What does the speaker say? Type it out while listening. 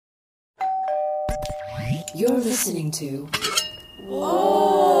You're listening to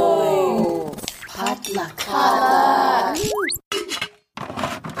Whoa! Potluck.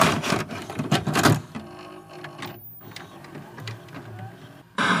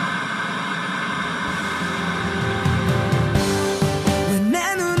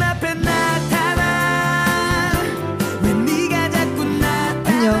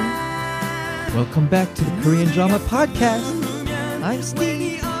 Welcome back to the Korean Drama Podcast. I'm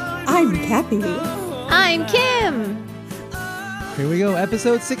Steve. I'm Kathy. I'm Kim. Here we go,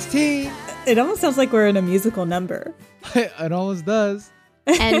 episode 16. It almost sounds like we're in a musical number. It almost does.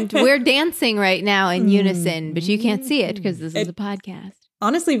 And we're dancing right now in unison, but you can't see it because this is a podcast.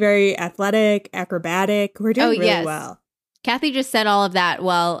 Honestly, very athletic, acrobatic. We're doing really well. Kathy just said all of that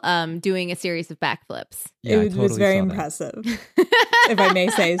while doing a series of backflips. Yeah, it was very impressive, if I may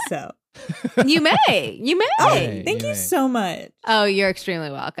say so. You may. Oh, thank you so much. Oh, you're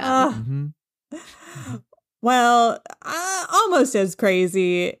extremely welcome. Well, almost as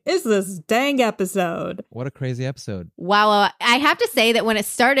crazy is this dang episode. What a crazy episode. Wow. I have to say that when it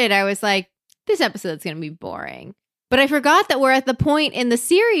started, I was like, this episode's going to be boring. But I forgot that we're at the point in the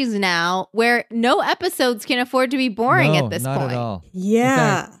series now where no episodes can afford to be boring at this point. Not at all.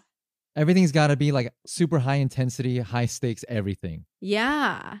 Yeah. In fact, everything's got to be like super high intensity, high stakes, everything.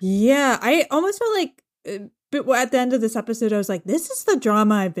 Yeah. Yeah. I almost felt like at the end of this episode, I was like, this is the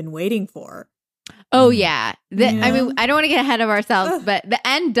drama I've been waiting for. Oh, yeah. You know? I mean, I don't want to get ahead of ourselves, but the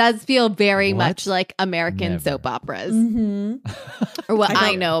end does feel very much like American Never. soap operas. Mm-hmm. Or what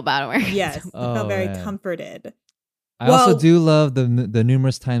I I know about American Yes. soap I felt very man. comforted. I also do love the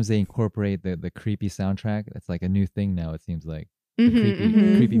numerous times they incorporate the creepy soundtrack. It's like a new thing now, it seems like.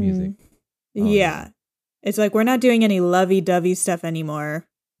 The creepy music. Oh, yeah. It's like we're not doing any lovey-dovey stuff anymore.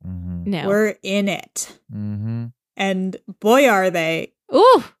 Mm-hmm. No. We're in it. Mm-hmm. And boy, are they.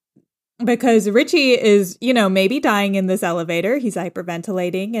 Ooh. Because Richie is, maybe dying in this elevator. He's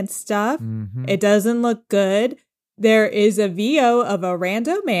hyperventilating and stuff. Mm-hmm. It doesn't look good. There is a VO of a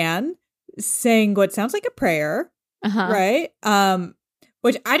rando man saying what sounds like a prayer, right?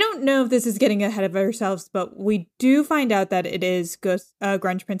 Which I don't know if this is getting ahead of ourselves, but we do find out that it is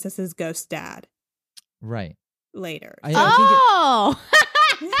Grunge Princess's ghost dad. Right. Later. Oh,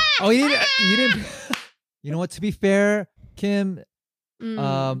 you didn't. You know what? To be fair, Kim,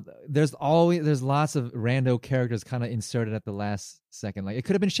 there's lots of rando characters kind of inserted at the last second. Like it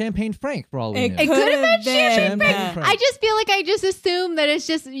could have been Champagne Frank for all we know. It could have been Champagne Frank. Frank. I just feel like I just assume that it's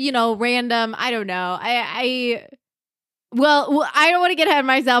just, random. I don't know. Well, I don't want to get ahead of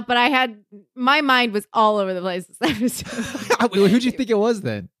myself, but my mind was all over the place this episode. Who'd you think it was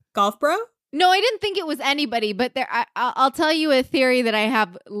then? Golf Bro? No, I didn't think it was anybody, but I'll tell you a theory that I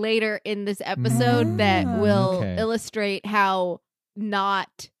have later in this episode that will illustrate how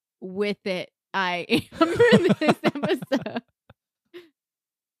not with it I am for this episode.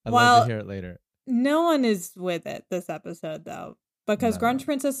 I'd love to hear it later. No one is with it this episode, though, because Grunge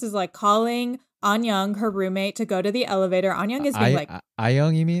Princess is like calling An-young, her roommate, to go to the elevator. An-young is being like...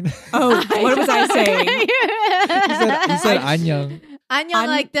 An-young, you mean? Oh, what was I saying? You said An-young. An-young,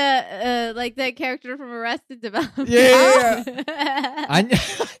 like the character from Arrested Development. Yeah.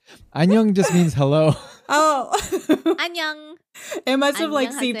 An-young just means hello. Oh. An-young. It must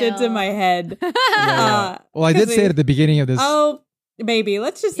have seeped into my head. Yeah. Well, I did say it at the beginning of this. Oh, maybe.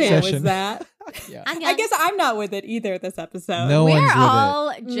 Let's just say it was that. Yeah. I guess I'm not with it either this episode. No one's with We're all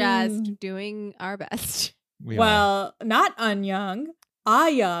it. just doing our best. Well, not An-young.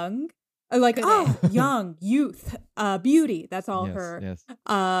 Ah-young. Young, youth, beauty. That's all her. Yes.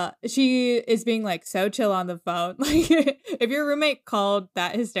 She is being like so chill on the phone. Like if your roommate called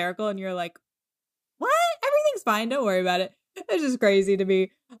that hysterical and you're like, what? Everything's fine. Don't worry about it. It's just crazy to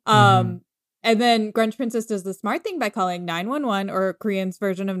me. And then Grunge Princess does the smart thing by calling 911, or Korean's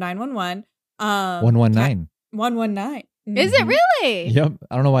version of 911. 119. 119. Is it really? Yep.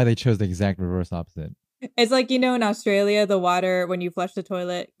 I don't know why they chose the exact reverse opposite. It's like, in Australia, the water, when you flush the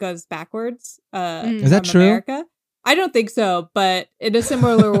toilet, goes backwards. Is that true? America. I don't think so, but in a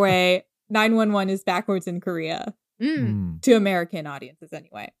similar way, 911 is backwards in Korea. To American audiences,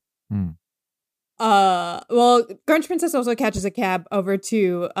 anyway. Well, Grunge Princess also catches a cab over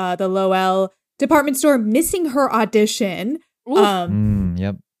to the Lowell department store, missing her audition.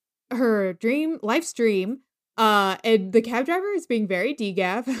 Yep. Her life's dream. And the cab driver is being very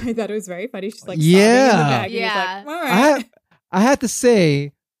degaff. I thought it was very funny. She's like, sobbing in the back. And he's like, all right. I have to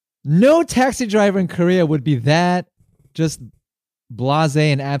say, no taxi driver in Korea would be that just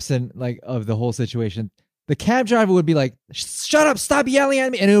blasé and absent of the whole situation. The cab driver would be like, shut up, stop yelling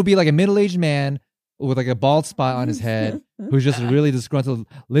at me. And it would be like a middle-aged man with like a bald spot on his head, who's just really disgruntled,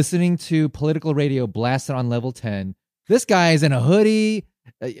 listening to political radio blasted on level 10. This guy is in a hoodie.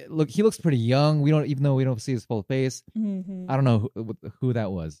 Look, he looks pretty young. Even though we don't see his full face. Mm-hmm. I don't know who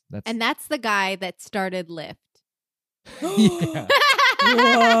that was. That's the guy that started Lyft. Yeah.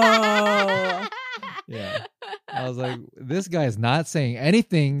 Whoa. Yeah. I was like, this guy is not saying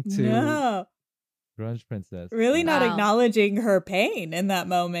anything to No. Grunge Princess. Really not Wow. acknowledging her pain in that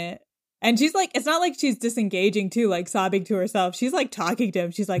moment. And she's like, it's not like she's disengaging too, like sobbing to herself. She's like talking to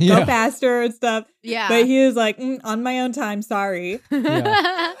him. She's like, go Yeah. faster and stuff. Yeah. But he was like, on my own time, sorry.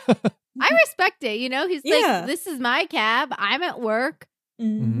 Yeah. I respect it. You know, he's Yeah. like, this is my cab. I'm at work.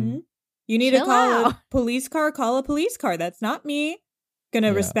 Mm-hmm. You need to Chill call out. a police car, call a police car. That's not me. Gonna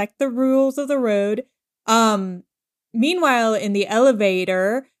Yeah. respect the rules of the road. Meanwhile, in the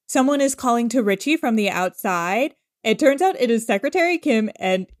elevator, someone is calling to Richie from the outside. It turns out it is Secretary Kim,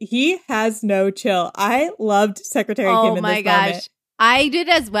 and he has no chill. I loved Secretary Kim Oh in my this gosh. moment. I did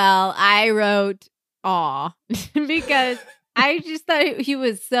as well. I wrote aw because I just thought he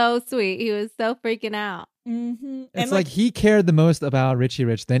was so sweet. He was so freaking out. Mm-hmm. It's like he cared the most about Richie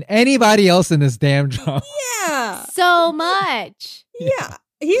Rich than anybody else in this damn drama. yeah. So much. Yeah.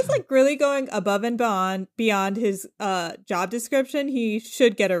 He's like really going above and beyond his job description. He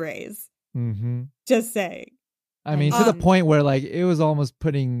should get a raise. Mm-hmm. Just saying. I mean, to the point where like it was almost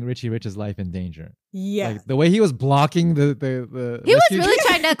putting Richie Rich's life in danger. Yeah. Like the way he was blocking the He was rescue- really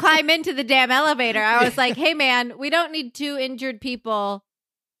trying to climb into the damn elevator. I was like, hey, man, we don't need 2 injured people.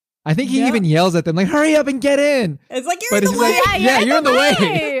 I think he Yeah. even yells at them like, "Hurry up and get in!" It's like, you're But in the he's way. like, yeah, you're in the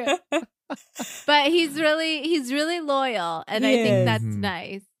way. But he's really loyal, and He I think is. that's Mhm.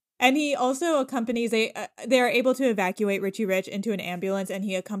 nice. And he also accompanies they are able to evacuate Richie Rich into an ambulance, and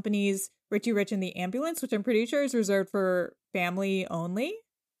he accompanies Richie Rich in the ambulance, which I'm pretty sure is reserved for family only.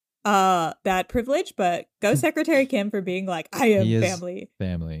 That privilege, but go Secretary Kim for being like, I am He is family.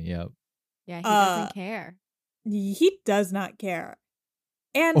 Family, yep. Yeah, he doesn't care. He does not care.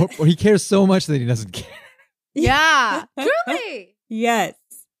 And Or he cares so much that he doesn't care. Yeah, truly. yes.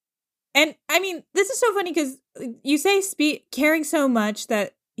 And I mean, this is so funny because you say caring so much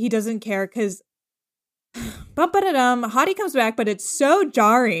that he doesn't care because Hottie comes back, but it's so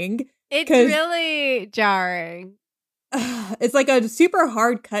jarring. It's 'Cause- really jarring. It's like a super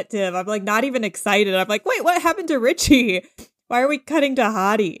hard cut to him. I'm like not even excited. I'm like, wait, what happened to Richie? Why are we cutting to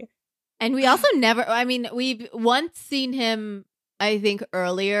Hottie? And we also we've once seen him, I think,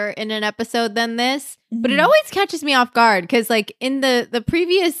 earlier in an episode than this, but it Mhm. always catches me off guard because, like, in the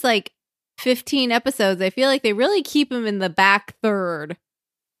previous, like, 15 episodes, I feel like they really keep him in the back third.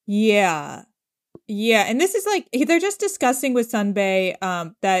 Yeah. Yeah. And this is like, they're just discussing with Sunbae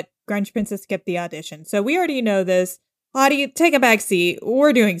that Grunge Princess skipped the audition. So we already know this. Hottie, take a back seat.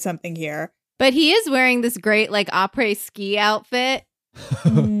 We're doing something here. But he is wearing this great, like, après ski outfit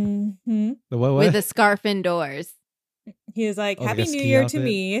Mhm. The what? with a scarf indoors. He is like, Oh, like Happy a New ski Year outfit? to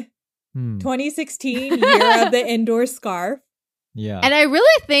me. Hmm. 2016, year of the indoor scarf. Yeah. And I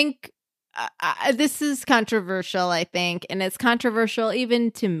really think this is controversial, I think, and it's controversial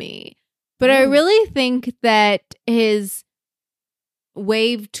even to me. But I really think that his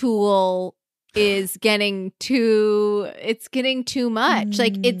wave tool is getting too much.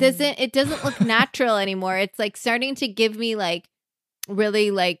 Like it doesn't look natural anymore. It's like starting to give me like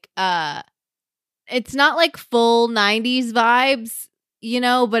really like it's not like full 90s vibes, you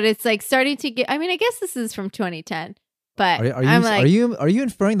know, but it's like starting to get, I mean, I guess this is from 2010. But are you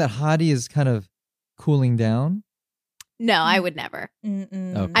inferring that Hottie is kind of cooling down? No, I would never.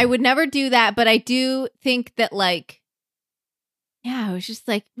 Okay. I would never do that, but I do think that like yeah, I was just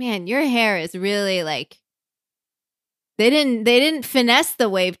like, man, your hair is really like they didn't finesse the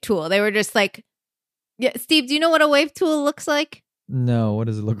wave tool. They were just like, yeah, Steve, do you know what a wave tool looks like? No, what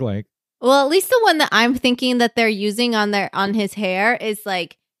does it look like? Well, at least the one that I'm thinking that they're using on his hair is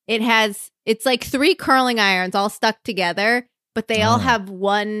like it's like 3 curling irons all stuck together, but they all have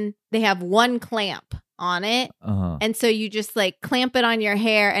one clamp on it. Uh-huh. And so you just like clamp it on your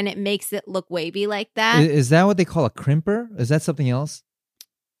hair and it makes it look wavy like that. Is that what they call a crimper? Is that something else?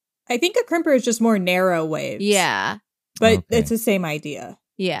 I think a crimper is just more narrow waves. Yeah. But Okay. it's the same idea.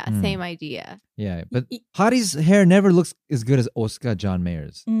 Yeah. Mm. Same idea. Yeah, but Hottie's hair never looks as good as Oscar John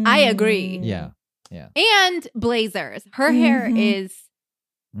Mayer's. I agree. Yeah. And blazers. Her hair Mhm. is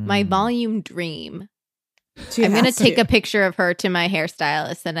my Mm. volume dream. She I'm going to has take a picture of her to my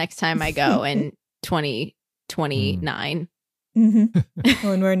hairstylist the next time I go in 2029. Mhm.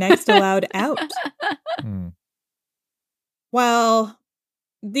 When we're next allowed out. Mm. Well,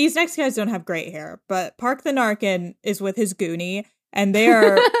 these next guys don't have great hair, but Park the Narcan is with his Goonie, and they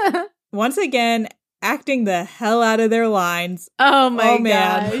are once again acting the hell out of their lines. Oh my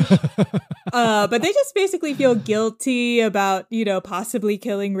man. gosh. But they just basically feel guilty about, possibly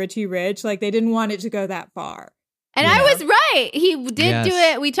killing Richie Rich. Like, they didn't want it to go that far. And I was right. He did do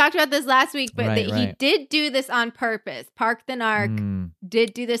it. We talked about this last week, but he did do this on purpose. Park the Narc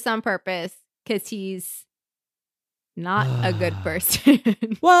did do this on purpose because he's not a good person.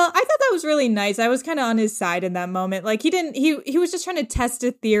 Well, I thought that was really nice. I was kind of on his side in that moment. Like, he was just trying to test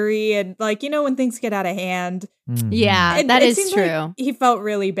a theory and, like, when things get out of hand. Yeah, that is true. Like he felt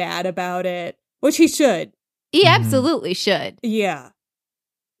really bad about it, which he should. He absolutely should. Yeah.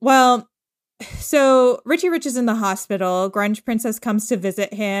 Well, so Richie Rich is in the hospital. Grunge Princess comes to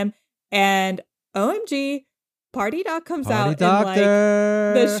visit him, and OMG, Party Doc comes out in like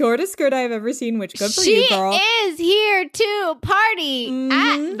the shortest skirt I've ever seen, which good for you, girl. She is here to party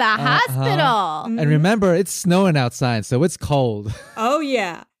at the hospital. And remember, it's snowing outside, so it's cold. Oh,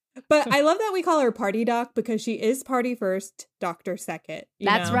 yeah. But I love that we call her Party Doc because she is party first, doctor second.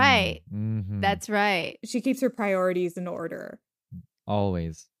 That's right. That's right. She keeps her priorities in order.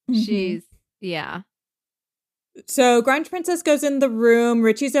 Always. She's, yeah. So Grunge Princess goes in the room.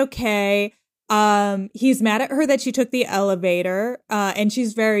 Richie's okay. He's mad at her that she took the elevator. And she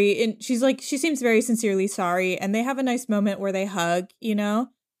seems very sincerely sorry. And they have a nice moment where they hug,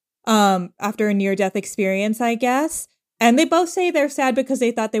 after a near-death experience, I guess. And they both say they're sad because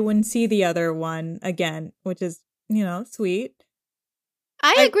they thought they wouldn't see the other one again, which is, sweet.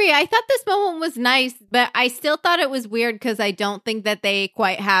 I agree. I thought this moment was nice, but I still thought it was weird because I don't think that they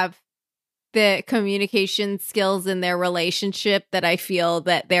quite have the communication skills in their relationship that I feel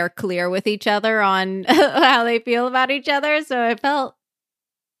that they're clear with each other on how they feel about each other. So it felt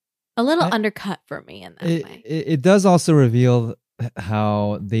a little undercut for me in that way. It does also reveal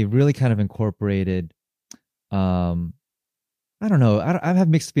how they really kind of incorporated, I don't know. I have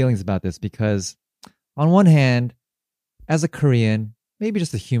mixed feelings about this because on one hand, as a Korean, maybe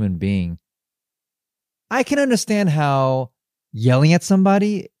just a human being, I can understand how yelling at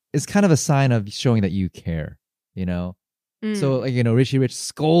somebody is kind of a sign of showing that you care, So, like, Richie Rich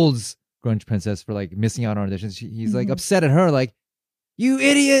scolds Grunge Princess for like missing out on auditions. He's like upset at her, like, "You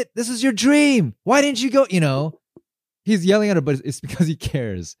idiot! This is your dream. Why didn't you go?" He's yelling at her, but it's because he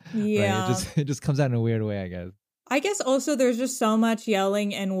cares. Yeah, right? It just comes out in a weird way, I guess. I guess also there's just so much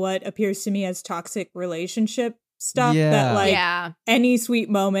yelling and what appears to me as toxic relationship stuff that like any sweet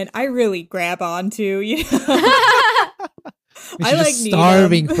moment I really grab onto, I like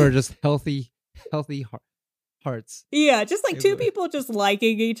starving for just healthy hearts. Yeah, just like two people just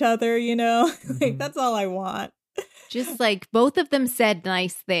liking each other, like that's all I want. Just like both of them said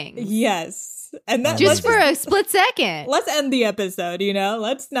nice things. Yes. And that just for a split second. Let's end the episode,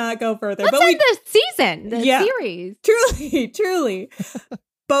 Let's not go further. Let's end the season, the series. Truly.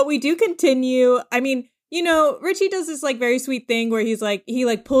 But we do continue. I mean, Richie does this like very sweet thing where he's like, he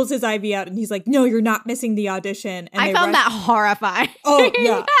like pulls his IV out and he's like, "No, you're not missing the audition." And I found that horrifying. Oh,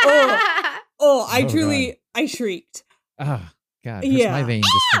 yeah. I shrieked. Oh, God. Hurts my vein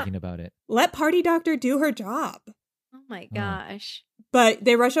just thinking about it. Let Party Doctor do her job. Oh, my gosh. But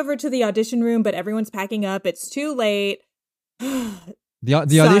they rush over to the audition room, but everyone's packing up. It's too late. The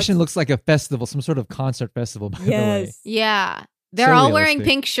audition looks like a festival, some sort of concert festival, by the way. Yeah. They're all wearing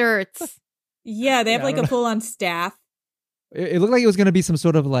pink shirts. Yeah, they have like a full-on staff. It looked like it was going to be some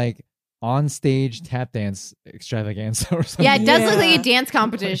sort of like on-stage tap dance extravaganza or something. Yeah, it does look like a dance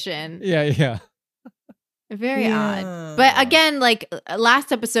competition. Yeah. Very odd. But again, like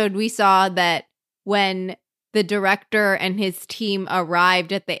last episode, we saw that when the director and his team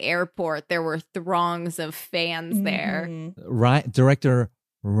arrived at the airport, there were throngs of fans there. Director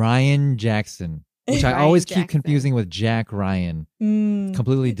Ryan Jackson, which I always keep confusing with Jack Ryan.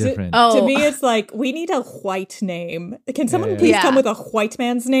 Completely different. To me, it's like, we need a white name. Can someone please come with a white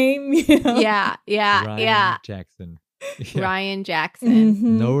man's name? Yeah. Ryan Jackson. Yeah. Ryan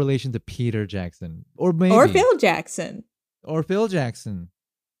Jackson. No relation to Peter Jackson. Or Phil Jackson. Or Phil Jackson.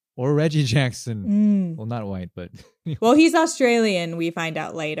 Or Reggie Jackson. Well, not white, but... Well, he's Australian, we find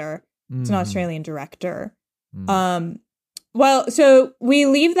out later. It's an Australian director. Well, so we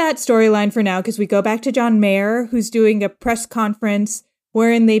leave that storyline for now because we go back to John Mayer, who's doing a press conference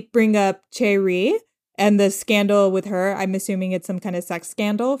wherein they bring up Che-Ri and the scandal with her. I'm assuming it's some kind of sex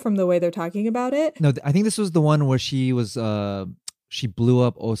scandal from the way they're talking about it. No, I think this was the one where she was... she blew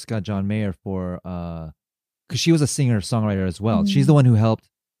up Oscar John Mayer for... because she was a singer-songwriter as well. She's the one who helped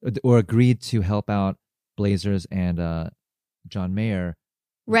or agreed to help out Blazers and John Mayer.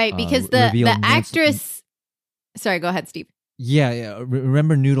 Right, because the actress... Sorry, go ahead, Steve. Yeah.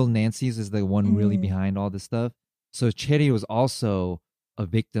 Remember Noodle Nancy's is the one really behind all this stuff? So Che-Ri was also a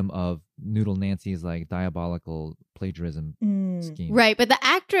victim of Noodle Nancy's like diabolical plagiarism scheme. Right, but the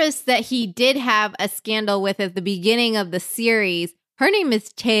actress that he did have a scandal with at the beginning of the series, her name is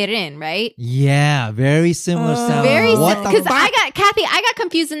Chae-rin, right? Yeah, very similar sound. Very What because the I got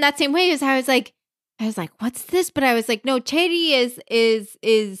confused in that same way as I was like, what's this? But I was like, no, Chae-ri is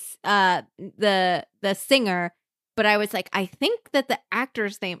the singer. But I was like, I think that the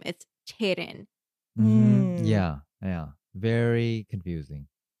actor's name is Chae-rin. Yeah. Very confusing.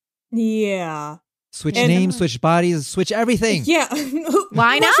 Yeah. Switch names, switch bodies, switch everything. Yeah.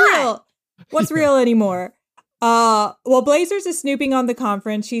 Why not? Real? What's real anymore? Well, Blazers is snooping on the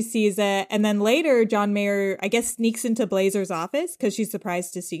conference. She sees it. And then later, John Mayer, I guess, sneaks into Blazers' office because she's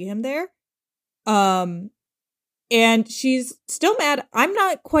surprised to see him there. And she's still mad. I'm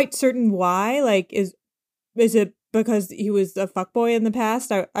not quite certain why. Like, is it because he was a fuckboy in the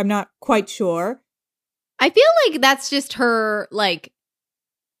past? I'm not quite sure. I feel like that's just her, like,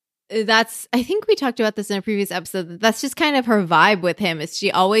 I think we talked about this in a previous episode. That's just kind of her vibe with him, is she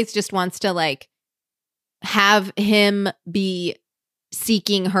always just wants to, like, have him be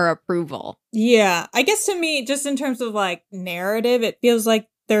seeking her approval. Yeah. I guess to me, just in terms of, like, narrative, it feels like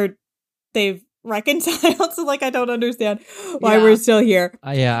they've reconciled. So, like, I don't understand why we're still here.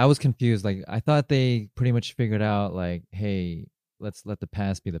 I was confused. Like, I thought they pretty much figured out, like, hey, let's let the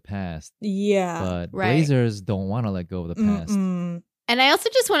past be the past. Yeah. But Blazers don't want to let go of the past. Mm-mm. And I also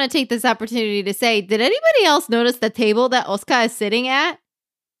just want to take this opportunity to say, did anybody else notice the table that Oscar is sitting at?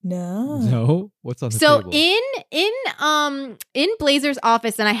 No? What's on the table? So in Blazer's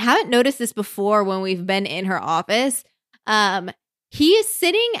office, and I haven't noticed this before when we've been in her office, he is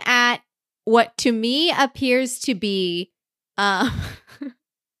sitting at what to me appears to be a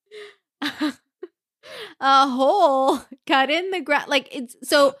hole cut in the ground. Like, it's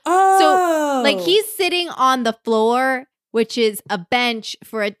so like he's sitting on the floor, which is a bench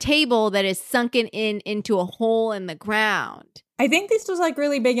for a table that is sunken into a hole in the ground. I think this was like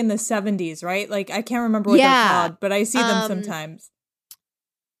really big in the 70s, right? Like, I can't remember what they're called, but I see them sometimes.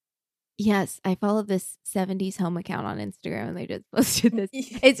 Yes, I follow this 70s home account on Instagram, and they just posted this.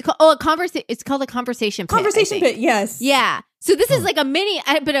 It's called a conversation pit. Conversation pit, yes. Yeah. So this is like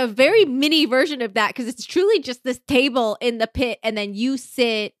a very mini version of that, because it's truly just this table in the pit, and then you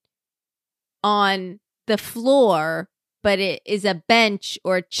sit on the floor, but it is a bench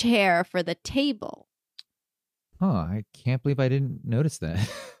or a chair for the table. Oh, I can't believe I didn't notice that.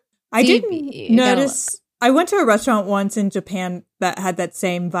 I didn't notice. I went to a restaurant once in Japan that had that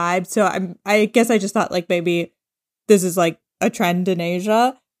same vibe. So I guess I just thought like maybe this is like a trend in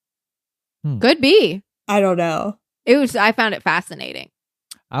Asia. Could be. I don't know. I found it fascinating.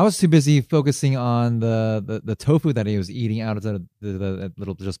 I was too busy focusing on the tofu that he was eating out of the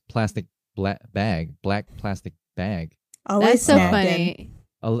little just plastic black plastic bag. That's so funny.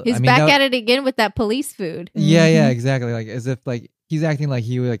 He's back at it again with that police food. Yeah, exactly. Like as if like he's acting like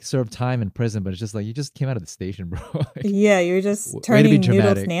he would like serve time in prison, but it's just like you just came out of the station, bro. Like, yeah, you're just turning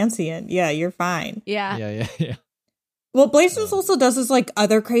Noodles Nancy in. Yeah, you're fine. Yeah. Well, Blazers also does this like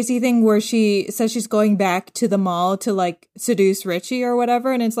other crazy thing where she says she's going back to the mall to like seduce Richie or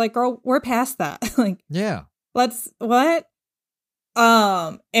whatever, and it's like, girl, we're past that. Like, yeah, let's what?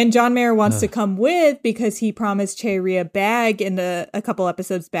 And John Mayer wants to come with because he promised Chae-ri a bag in a couple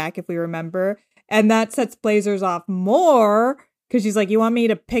episodes back, if we remember, and that sets Blazers off more because she's like, "You want me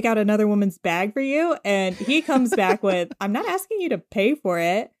to pick out another woman's bag for you?" And he comes back with, "I'm not asking you to pay for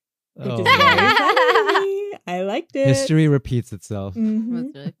it." Which is very funny. I liked it. History repeats itself. Mm-hmm.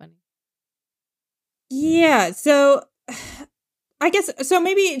 That's really funny. Yeah, so I guess so.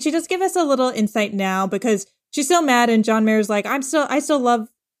 Maybe she just give us a little insight now because she's still mad, and John Mayer's like, I still love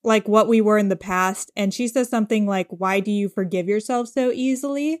like what we were in the past, and she says something like, "Why do you forgive yourself so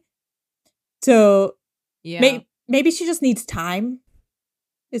easily?" So yeah, maybe she just needs time,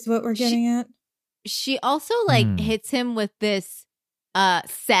 is what we're getting at. She also like hits him with this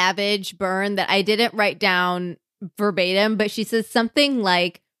savage burn that I didn't write down verbatim, but she says something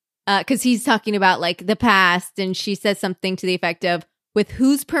like, because he's talking about like the past, and she says something to the effect of, "With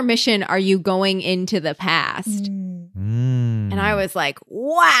whose permission are you going into the past?" And I was like,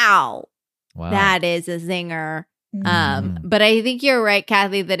 wow, that is a zinger. But I think you're right,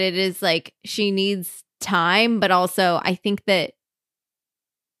 Kathy, that it is like she needs time, but also I think that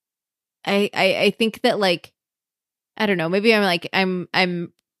I think that like, I don't know, maybe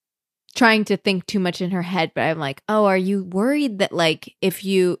I'm trying to think too much in her head, but I'm like, oh, are you worried that like if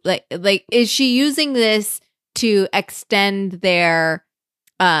you like is she using this to extend their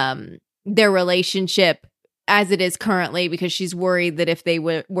relationship as it is currently, because she's worried that if they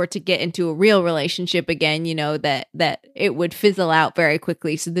were to get into a real relationship again, you know, that it would fizzle out very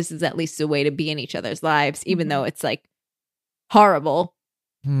quickly. So this is at least a way to be in each other's lives, even though it's like horrible.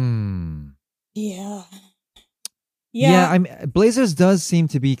 Yeah. Yeah, I mean, Blazers does seem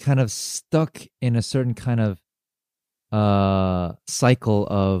to be kind of stuck in a certain kind of cycle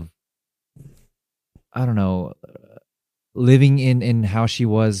of, I don't know, living in how she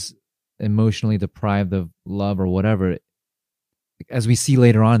was emotionally deprived of love or whatever. As we see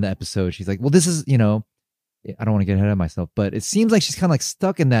later on in the episode, she's like, well, this is, you know, I don't want to get ahead of myself, but it seems like she's kind of like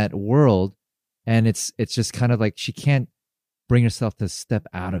stuck in that world, and it's just kind of like she can't bring herself to step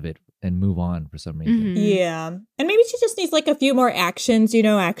out of it and move on for some reason. Yeah. And maybe she just needs like a few more actions, you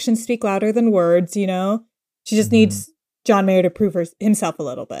know, actions speak louder than words, you know. She just needs John Mayer to prove himself a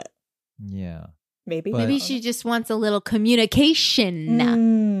little bit. Yeah. Maybe she just wants a little communication.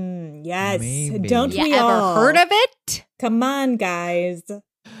 Yes. Maybe. Don't we ever all? heard of it? Come on, guys.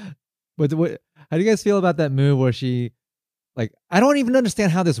 But how do you guys feel about that move where she, like, I don't even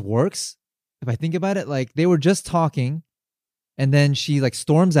understand how this works. If I think about it, like they were just talking, and then she like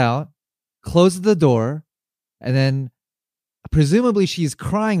storms out, closes the door, and then presumably she's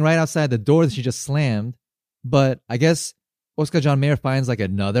crying right outside the door that she just slammed. But I guess Oscar John Mayer finds like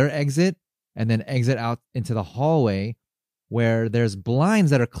another exit, and then exit out into the hallway where there's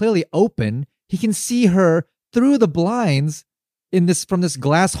blinds that are clearly open. He can see her through the blinds from this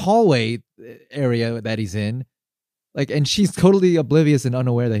glass hallway area that he's in. Like, and she's totally oblivious and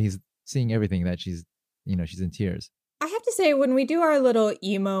unaware that he's seeing everything, that she's in tears. I have to say, when we do our little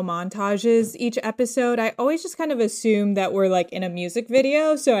emo montages each episode, I always just kind of assume that we're like in a music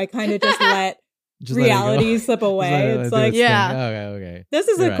video. So I kind of just let reality slip away. It's like, okay. This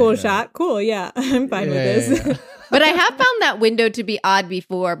is a cool shot. Cool. Yeah. I'm fine with this. Yeah. But I have found that window to be odd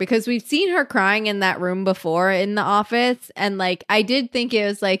before, because we've seen her crying in that room before in the office. And like, I did think it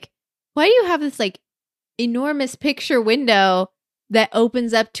was like, why do you have this like enormous picture window that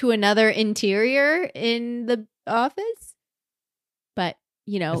opens up to another interior in the office? But,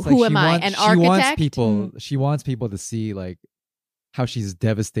 you know, It's who like am I? An architect? She wants people to see like how she's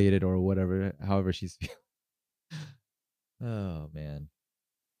devastated or whatever, however she's feeling. Oh, man.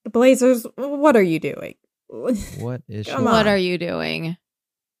 Blazers, what are you doing? What is she? What are you doing?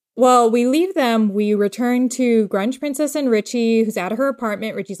 Well, we leave them. We return to Grunge Princess and Richie, who's at her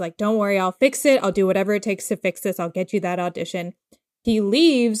apartment. Richie's like, don't worry, I'll fix it. I'll do whatever it takes to fix this. I'll get you that audition. He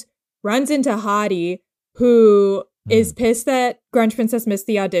leaves, runs into Hottie, who is pissed that Grunge Princess missed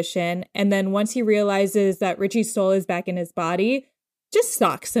the audition. And then once he realizes that Richie's soul is back in his body, just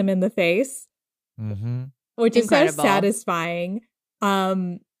socks him in the face, which is so satisfying.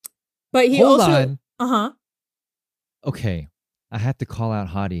 But he Hold also... on. Okay, I have to call out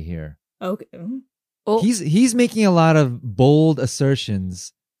Hottie here. Okay. Oh. He's making a lot of bold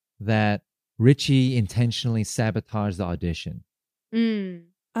assertions that Richie intentionally sabotaged the audition. He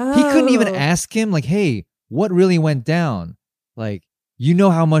couldn't even ask him, like, hey, what really went down? Like, you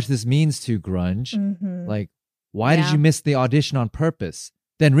know how much this means to Grunge. Like, why did you miss the audition on purpose?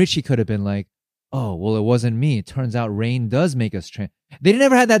 Then Richie could have been like, oh, well, it wasn't me. It turns out rain does make us They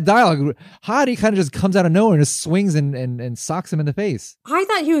never had that dialogue. Hottie kind of just comes out of nowhere and just swings and socks him in the face. I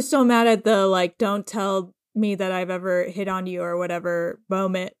thought he was so mad at the, like, don't tell me that I've ever hit on you or whatever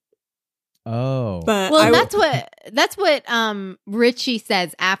moment. Oh. But well, that's what Richie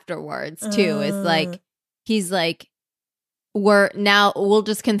says afterwards too. Is like, he's like, we'll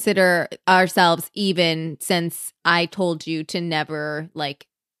just consider ourselves even since I told you to never like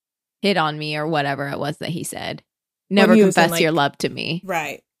hit on me or whatever it was that he said. Never confess your love to me.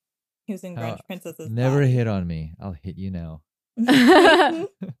 Right. He was in Grunge Princess's never hit on me. I'll hit you now. A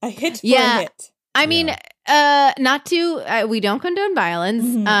hit for a hit. I mean, not to, we don't condone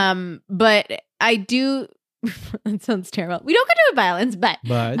violence, but I do, that sounds terrible. We don't condone violence, but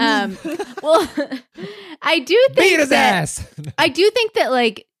well, I do think beat his ass. I do think that,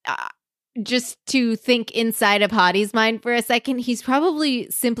 like, just to think inside of Hottie's mind for a second, he's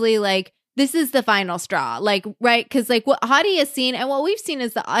probably simply like, this is the final straw, like, right? Because like what Hottie has seen and what we've seen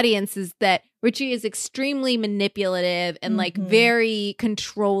as the audience is that Richie is extremely manipulative and like very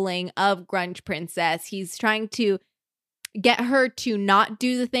controlling of Grunge Princess. He's trying to get her to not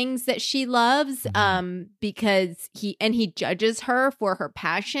do the things that she loves because he judges her for her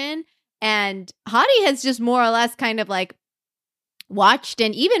passion. And Hottie has just more or less kind of like watched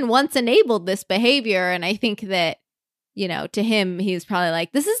and even once enabled this behavior. And I think that, you know, to him, he was probably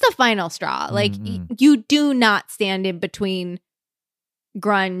like, this is the final straw. Like, you do not stand in between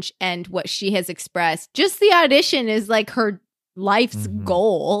Grunge and what she has expressed. Just the audition is like her life's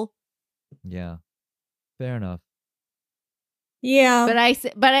goal. Yeah. Fair enough. Yeah.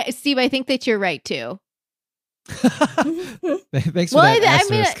 But Steve, I think that you're right too. Thanks for that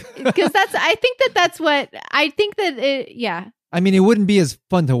asterisk. Because I think that's what I think that it, yeah. I mean, it wouldn't be as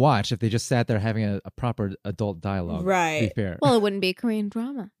fun to watch if they just sat there having a proper adult dialogue. Right. To be fair. Well, it wouldn't be a Korean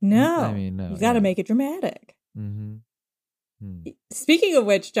drama. No. I mean, no. You got to make it dramatic. Mm-hmm. Speaking of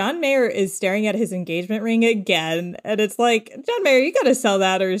which, John Mayer is staring at his engagement ring again. And it's like, John Mayer, you got to sell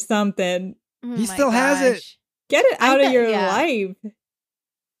that or something. Oh He still has it. Get it out of your life.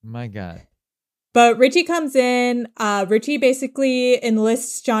 My God. But Richie comes in. Richie basically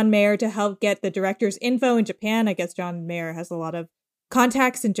enlists John Mayer to help get the director's info in Japan. I guess John Mayer has a lot of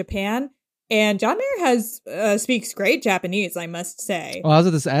contacts in Japan. And John Mayer speaks great Japanese, I must say. Oh, I was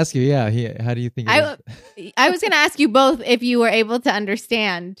going to ask you, how do you think I was going to ask you both if you were able to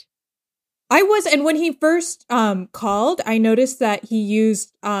understand. I was, and when he first called, I noticed that he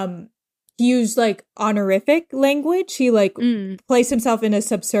used like honorific language. He like placed himself in a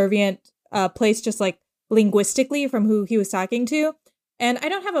subservient place, just like linguistically from who he was talking to. And I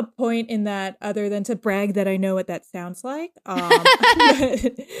don't have a point in that other than to brag that I know what that sounds like. I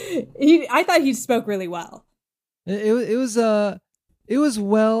thought he spoke really well. It was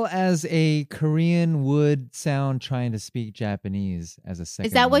well as a Korean would sound trying to speak Japanese as a second.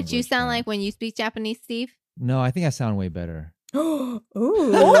 Is that what you sound like when you speak Japanese, Steve? No, I think I sound way better. Ooh.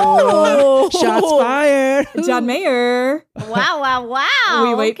 Shots fired. John Mayer. Wow.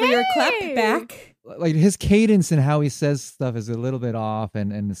 We wait for your clap back. Like his cadence and how he says stuff is a little bit off,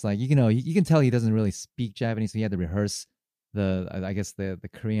 and it's like you can tell he doesn't really speak Japanese, so he had to rehearse the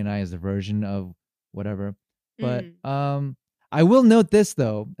Koreanized version of whatever. But I will note this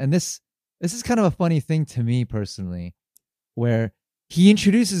though, and this is kind of a funny thing to me personally, where he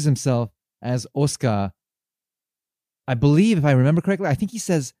introduces himself as Oscar. I believe, if I remember correctly, I think he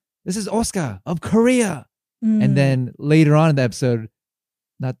says, "This is Oscar of Korea." And then later on in the episode,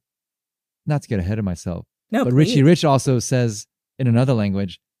 not to get ahead of myself, but please. Richie Rich also says in another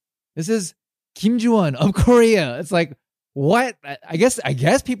language, "This is Kim Ju-won of Korea." It's like, what? I guess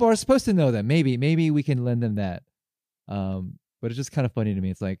people are supposed to know that. Maybe we can lend them that. But it's just kind of funny to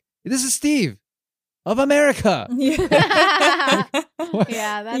me. It's like, "This is Steve of America." Yeah,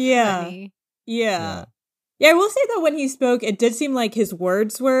 that's funny. Yeah, I will say that when he spoke, it did seem like his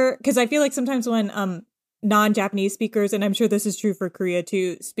words were, because I feel like sometimes when non-Japanese speakers, and I'm sure this is true for Korea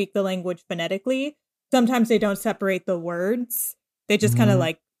too, speak the language phonetically, sometimes they don't separate the words. They just kind of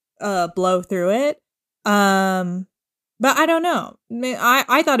like blow through it. But I don't know.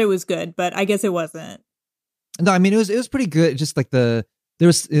 I thought it was good, but I guess it wasn't. No, I mean, it was pretty good. Just like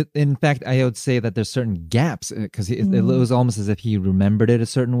in fact, I would say that there's certain gaps because it was almost as if he remembered it a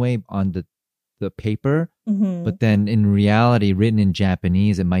certain way on the paper, but then in reality, written in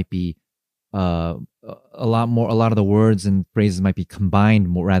Japanese, it might be a lot of the words and phrases might be combined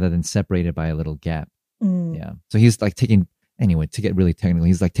more rather than separated by a little gap. Yeah. So he's like to get really technical,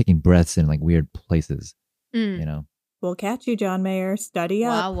 he's like taking breaths in like weird places, We'll catch you, John Mayer. Study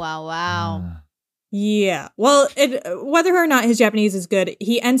up. Wow. Yeah. Well, whether or not his Japanese is good,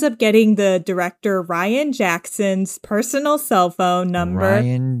 he ends up getting the director Ryan Jackson's personal cell phone number.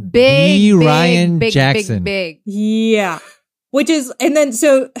 Ryan Jackson. Big. Yeah. Which is, and then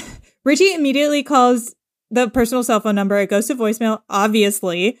so Richie immediately calls the personal cell phone number. It goes to voicemail,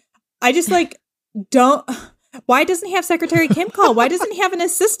 obviously. I just why doesn't he have Secretary Kim call? Why doesn't he have an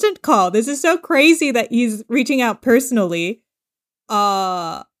assistant call? This is so crazy that he's reaching out personally.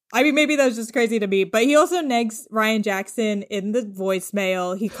 I mean, maybe that was just crazy to me, but he also negs Ryan Jackson in the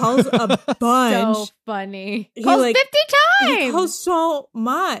voicemail. He calls a bunch. So funny. He calls 50 times. He calls so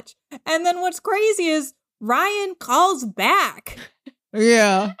much. And then what's crazy is Ryan calls back.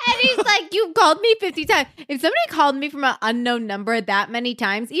 Yeah. And he's like, "You've called me 50 times. If somebody called me from an unknown number that many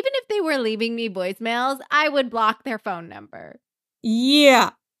times, even if they were leaving me voicemails, I would block their phone number."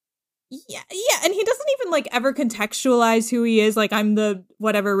 Yeah. And he doesn't even like ever contextualize who he is. Like, I'm the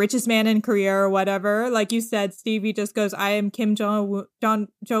whatever richest man in Korea or whatever. Like you said, Stevie just goes, "I am Kim Jong. I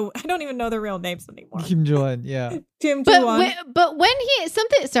don't even know their real names anymore. Kim Jong, yeah. Kim Jong. But when he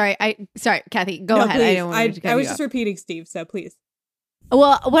sorry, Kathy, go ahead. Please. I don't want to I was just repeating Steve, so please.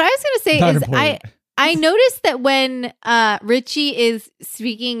 Well, what I was going to say Not is important. I noticed that when Richie is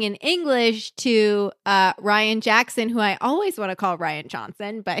speaking in English to Ryan Jackson, who I always want to call Ryan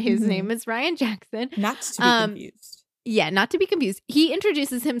Johnson, but his name is Ryan Jackson. Not to be confused. Yeah, not to be confused. He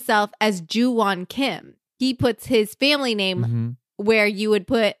introduces himself as Ju-won Kim. He puts his family name where you would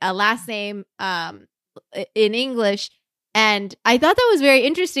put a last name in English And I thought that was very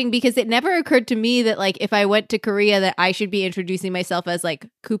interesting because it never occurred to me that like if I went to Korea that I should be introducing myself as like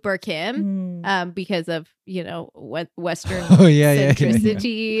Cooper Kim because of, you know, Western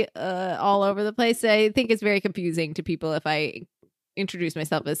centricity all over the place. I think it's very confusing to people if I introduce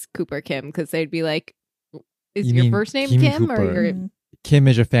myself as Cooper Kim because they'd be like, is your first name Kim Cooper. or your... Kim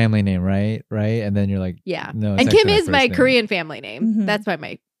is your family name, right? Right? And then you're like, yeah. No, and Kim is my name. Korean family name. That's why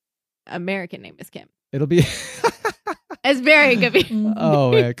my American name is Kim. It'll be... It's very confusing.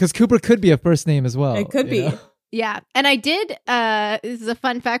 Oh, yeah. Because Cooper could be a first name as well. It could be. Know? Yeah. And I did, this is a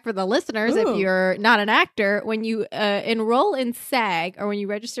fun fact for the listeners. If you're not an actor, when you enroll in SAG or when you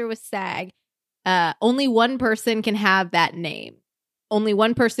register with SAG, only one person can have that name. Only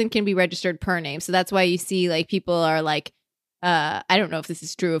one person can be registered per name. So that's why you see like people are like, I don't know if this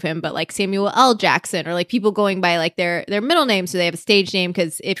is true of him, but like Samuel L. Jackson or like people going by like their middle name. So they have a stage name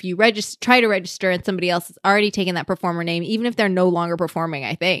because if you try to register and somebody else has already taken that performer name, even if they're no longer performing,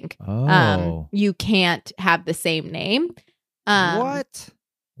 I think, you can't have the same name. What?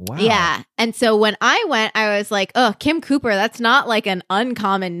 Wow. Yeah. And so when I went, I was like, oh, Kim Cooper, that's not like an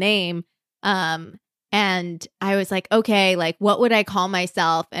uncommon name. And I was like, okay, like, what would I call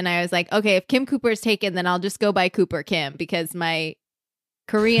myself? And I was like, okay, if Kim Cooper is taken, then I'll just go by Cooper Kim because my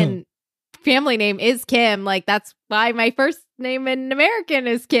Korean family name is Kim. Like, that's why my first name in American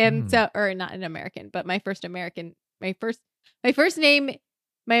is Kim. So, or not in American, but my American first name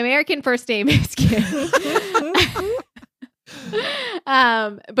is Kim.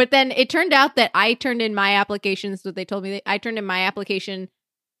 But then it turned out that I turned in my application. So they told me that I turned in my application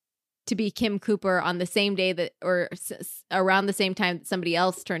to be Kim Cooper on the same day that, or around the same time that somebody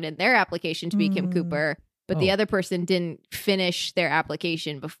else turned in their application to be Kim Cooper, but the other person didn't finish their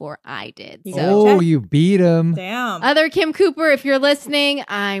application before I did. So, you beat him. Damn. Other Kim Cooper, if you're listening,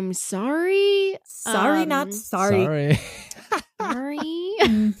 I'm sorry. Sorry, not sorry. Sorry.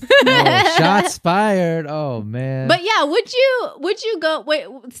 Oh, shots fired. Oh man. But yeah, would you go, wait,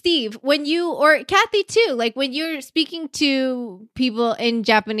 Steve, when you, or Kathy too, like when you're speaking to people in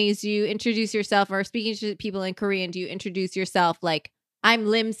Japanese, do you introduce yourself, or speaking to people in Korean, do you introduce yourself like, I'm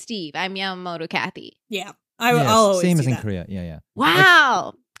Lim Steve, I'm Yamamoto Kathy? Yeah. I'll always same do as in that. Korea. Yeah.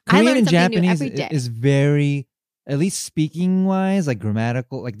 Wow. Like, Korean I learn and something Japanese new every day. is very, at least speaking wise, like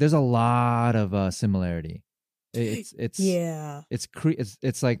grammatical, like there's a lot of similarity. It's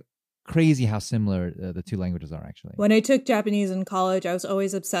like crazy how similar the two languages are actually. When I took Japanese in college, I was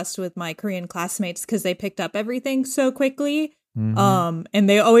always obsessed with my Korean classmates because they picked up everything so quickly. And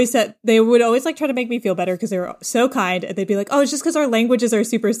they would always like try to make me feel better because they were so kind, and they'd be like, "Oh, it's just because our languages are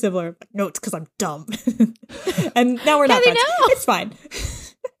super similar." Like, no, it's because I'm dumb. And now we're not friends. It's fine.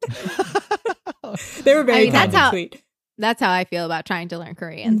 They were very kind and sweet. That's how I feel about trying to learn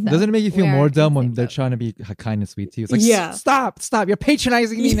Korean. So doesn't it make you feel more dumb when they're trying to be kind and sweet to you? It's like, stop, you're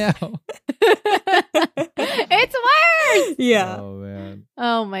patronizing me now. It's worse. Yeah. Oh man.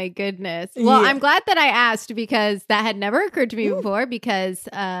 Oh my goodness. Well, I'm glad that I asked because that had never occurred to me before because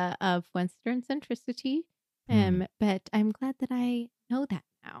of Western centricity. But I'm glad that I know that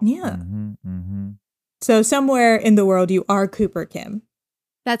now. Yeah. So somewhere in the world, you are Cooper Kim.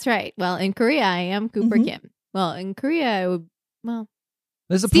 That's right. Well, in Korea, I am Cooper Kim. Well, in Korea, I would,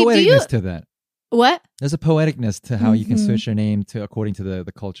 there's a poeticness to that. What? There's a poeticness to how you can switch your name to according to the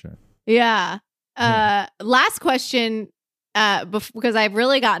culture. Yeah. Last question, because I've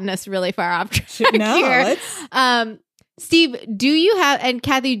really gotten us really far off track here. Steve, do you have, and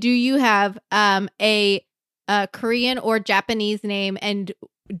Kathy, do you have a Korean or Japanese name, and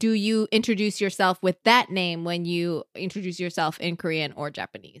do you introduce yourself with that name when you introduce yourself in Korean or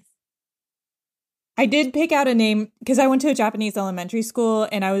Japanese? I did pick out a name because I went to a Japanese elementary school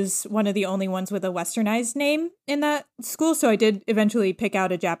and I was one of the only ones with a westernized name in that school. So I did eventually pick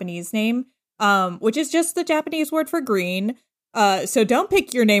out a Japanese name, which is just the Japanese word for green. So don't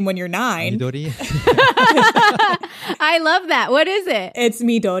pick your name when you're 9. Midori. I love that. What is it? It's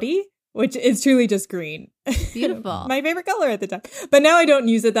Midori, which is truly just green. Beautiful. My favorite color at the time. But now I don't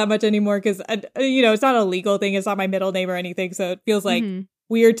use it that much anymore because, it's not a legal thing. It's not my middle name or anything. So it feels like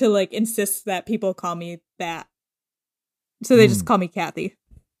weird to like insist that people call me that. So they just call me Kathy.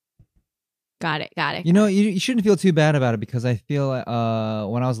 Got it. You shouldn't feel too bad about it because I feel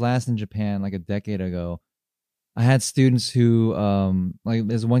when I was last in Japan, like a decade ago, I had students who like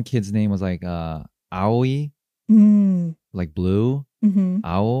there's one kid's name was like Aoi, like blue,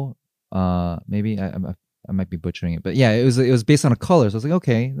 Ao. Maybe I might be butchering it, but yeah, it was based on a color. So I was like,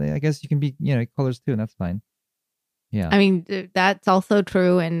 okay, I guess you can be colors too, and that's fine. Yeah, I mean that's also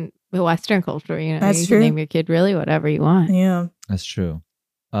true in the Western culture. That's you true. can name your kid really whatever you want. Yeah, that's true.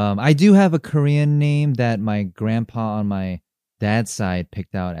 I do have a Korean name that my grandpa on my dad's side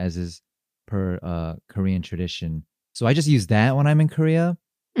picked out as his per Korean tradition. So I just use that when I'm in Korea.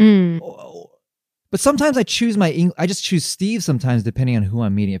 But sometimes I choose I just choose Steve sometimes depending on who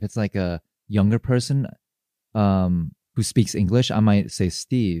I'm meeting. If it's like a younger person who speaks English, I might say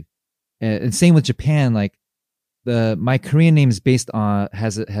Steve. And same with Japan. Like my Korean name is based on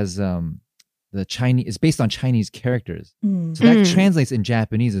the Chinese is based on Chinese characters. So that translates in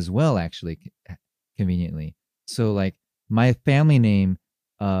Japanese as well, actually, conveniently. So like my family name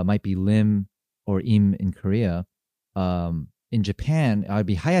might be Lim or Im in Korea. In Japan, I'd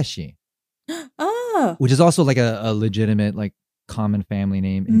be Hayashi. Oh. Which is also like a legitimate, like common family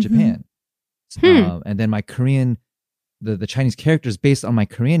name in Japan. And then my Korean, the Chinese characters based on my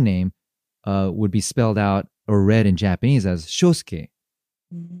Korean name would be spelled out or read in Japanese as Shosuke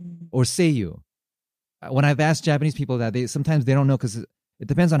or Seiyu. When I've asked Japanese people that, sometimes they don't know because it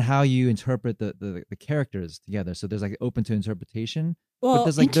depends on how you interpret the characters together. So there's like open to interpretation. Well, but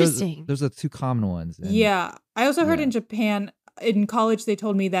there's like interesting. Those are the two common ones. And, yeah. I also heard in Japan, in college, they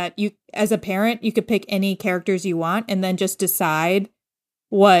told me that you, as a parent, you could pick any characters you want and then just decide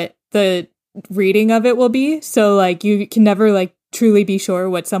what the reading of it will be. So like you can never like truly be sure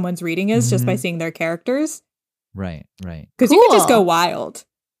what someone's reading is just by seeing their characters. Right. Because you can just go wild.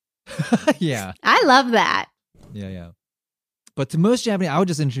 Yeah. I love that. Yeah. But to most Japanese, I would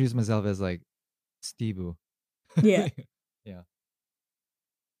just introduce myself as like Steve-u. Yeah.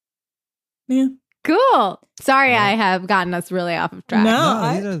 Yeah. Cool. Sorry, I have gotten us really off of track.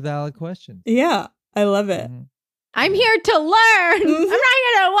 No, these are valid questions. Yeah, I love it. I'm here to learn. I'm not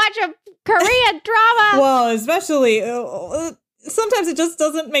here to watch a Korean drama. Well, especially sometimes it just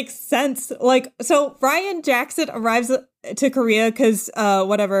doesn't make sense. Like, so Ryan Jackson arrives to Korea because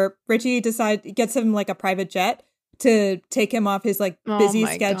Richie gets him like a private jet to take him off his like busy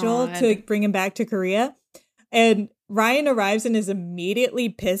schedule to bring him back to Korea. And Ryan arrives and is immediately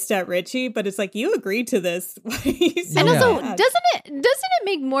pissed at Richie, but it's like, you agreed to this. Why are you so and also, mad? doesn't it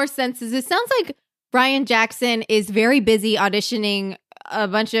make more sense? It sounds like Ryan Jackson is very busy auditioning a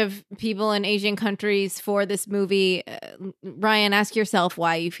bunch of people in Asian countries for this movie. Ryan, ask yourself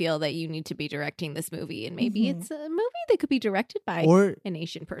why you feel that you need to be directing this movie, and maybe it's a movie that could be directed by an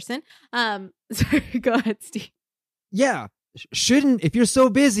Asian person. Sorry, go ahead, Steve. Yeah, if you're so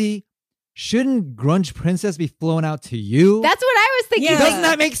busy, shouldn't Grunge Princess be flown out to you? That's what I was thinking. Yeah. Doesn't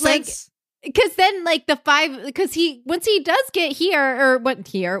that make sense? Because then, like once he does get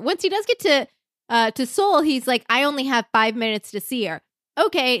to Seoul, he's like, I only have 5 minutes to see her.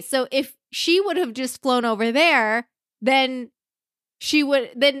 Okay, so if she would have just flown over there, then he would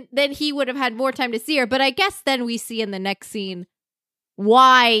have had more time to see her. But I guess then we see in the next scene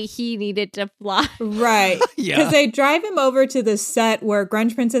why he needed to fly. Right. Yeah. Because they drive him over to the set where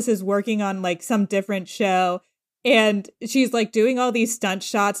Grunge Princess is working on like some different show. And she's like doing all these stunt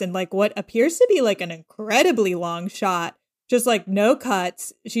shots and like what appears to be like an incredibly long shot. Just like no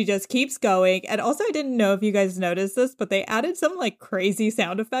cuts. She just keeps going. And also, I didn't know if you guys noticed this, but they added some like crazy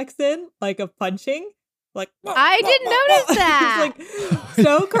sound effects in, like of punching. Like I didn't notice that. It's like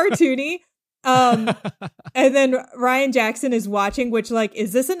so cartoony. And then Ryan Jackson is watching, which like,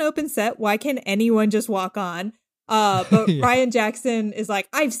 is this an open set? Why can anyone just walk on? But yeah. Ryan Jackson is like,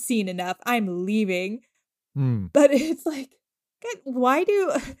 I've seen enough. I'm leaving. But it's like,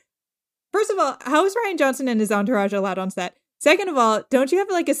 first of all, how is Ryan Johnson and his entourage allowed on set? Second of all, don't you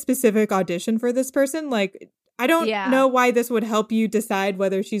have like a specific audition for this person? Like, I don't know why this would help you decide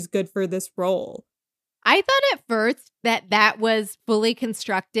whether she's good for this role. I thought at first that was fully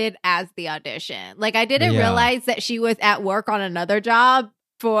constructed as the audition. Like, I didn't realize that she was at work on another job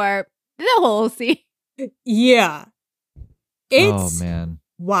for the whole scene. Yeah. It's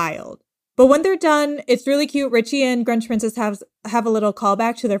wild. But when they're done, it's really cute. Richie and Grunge Princess have a little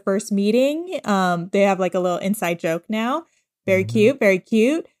callback to their first meeting. They have like a little inside joke now. Very cute, very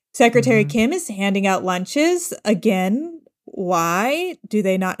cute. Secretary Kim is handing out lunches. Again, why do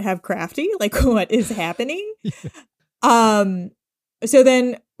they not have Crafty? Like, what is happening? So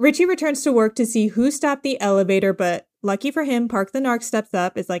then Richie returns to work to see who stopped the elevator, but lucky for him, Park the Narc steps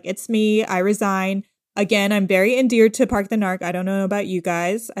up. It's like, it's me. I resign. Again, I'm very endeared to Park the Narc. I don't know about you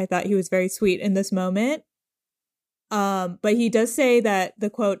guys. I thought he was very sweet in this moment. But he does say that the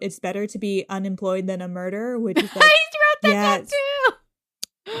quote, it's better to be unemployed than a murderer, which is like, I wrote that down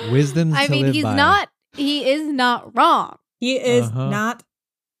too. Wisdom. I mean, he is not wrong. He is not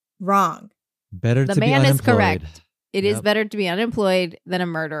wrong. Better the to be man unemployed. Is correct. It is better to be unemployed than a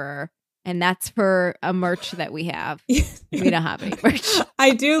murderer. And that's for a merch that we have. We don't have any merch.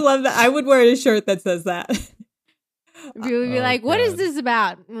 I do love that. I would wear a shirt that says that. People would be like, "What is this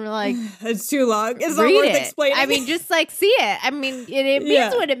about?" And we're like, "It's too long. It's not read worth it. explaining." I mean, just like see it. I mean, it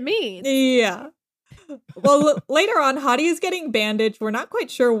means what it means. Yeah. Well, later on, Hottie is getting bandaged. We're not quite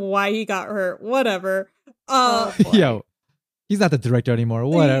sure why he got hurt. Whatever. Yo, he's not the director anymore.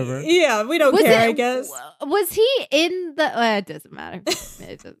 Whatever. Yeah, we don't care, I guess. Was he in the... it doesn't matter.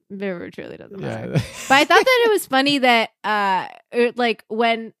 It truly doesn't matter. But I thought that it was funny that like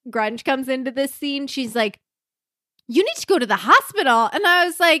when Grunge comes into this scene, she's like, "You need to go to the hospital." And I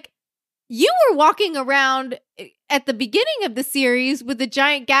was like, you were walking around at the beginning of the series with a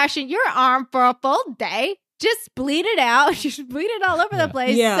giant gash in your arm for a full day. Just bleed it out. Just bleed it all over the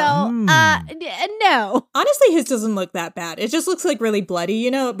place. Yeah. So, no. Honestly, his doesn't look that bad. It just looks like really bloody,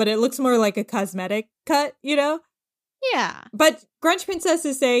 but it looks more like a cosmetic cut, Yeah. But Grunge Princess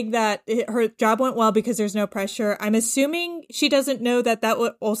is saying that her job went well because there's no pressure. I'm assuming she doesn't know that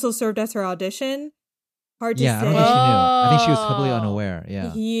also served as her audition. Hard to say. I don't think she knew. I think she was totally unaware.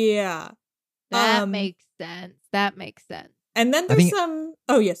 Yeah. Yeah. That makes sense. And then there's some...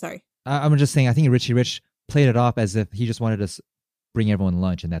 Oh, yeah, sorry. I'm just saying, I think Richie Rich played it off as if he just wanted to bring everyone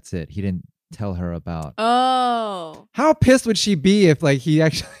lunch and that's it. He didn't tell her about... Oh. How pissed would she be if he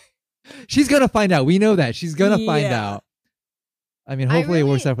actually... She's going to find out. We know that. She's going to find out. I mean, hopefully it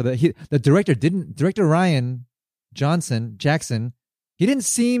works out for the director. Director Ryan Jackson, he didn't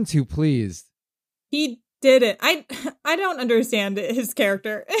seem too pleased. He didn't. I don't understand his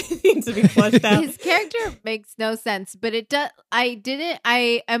character. It needs to be fleshed out. His character makes no sense, but it does.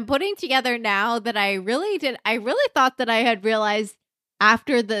 I am putting together now that I really thought that I had realized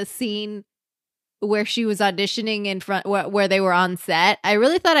after the scene where she was auditioning in front where they were on set. I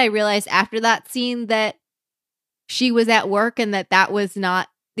really thought I realized after that scene that she was at work and that was not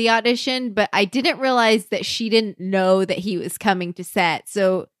the audition, but I didn't realize that she didn't know that he was coming to set.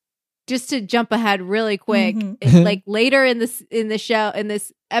 So just to jump ahead really quick, like later in this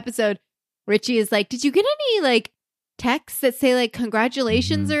episode, Richie is like, "Did you get any like texts that say like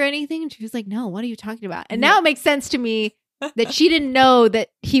congratulations or anything?" And she was like, "No, what are you talking about?" And now it makes sense to me that she didn't know that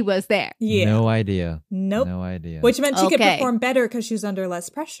he was there. Yeah. No idea. Nope. No idea. Which meant she could perform better because she was under less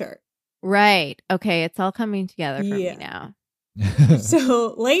pressure. Right. Okay. It's all coming together for me now.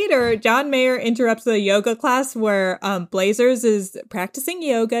 So later, John Mayer interrupts the yoga class where Blazers is practicing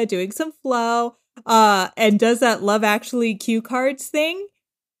yoga, doing some flow, and does that Love Actually cue cards thing.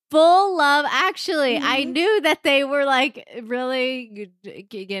 Full Love Actually. I knew that they were like really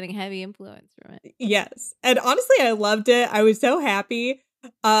getting heavy influence from it. Yes. And honestly, I loved it. I was so happy.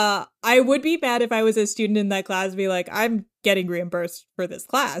 I would be mad if I was a student in that class, be like, I'm getting reimbursed for this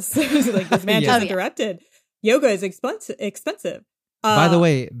class. Like, this man just interrupted. Yoga is expensive. By the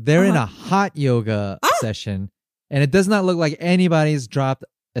way, they're in a hot yoga session, and it does not look like anybody's dropped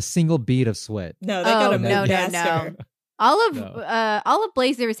a single bead of sweat. No, they got a no. All of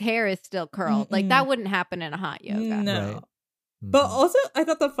Blazer's hair is still curled. Like that wouldn't happen in a hot yoga. No. Right. But also, I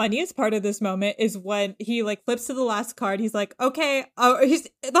thought the funniest part of this moment is when he like flips to the last card. He's like, "Okay,"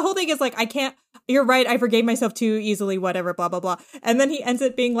 the whole thing is like, "I can't. You're right. I forgave myself too easily. Whatever. Blah blah blah." And then he ends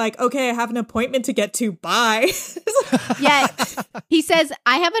up being like, "Okay, I have an appointment to get to. Bye." Yeah, he says,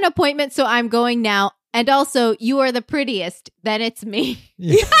 "I have an appointment, so I'm going now. And also, you are the prettiest. Then it's me."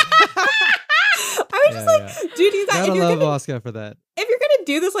 Yeah. I was just like, dude, you gotta love Oscar for that. If you're gonna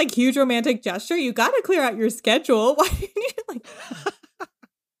do this like huge romantic gesture, you gotta clear out your schedule. Why didn't you like?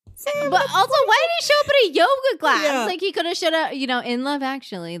 But also, why did he show up at a yoga class? Yeah. Like he could have showed up. In Love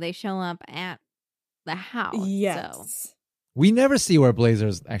Actually, they show up at the house. Yes. So. We never see where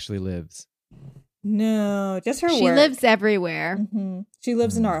Blazers actually lives. No, just her work. She lives everywhere. Mm-hmm. She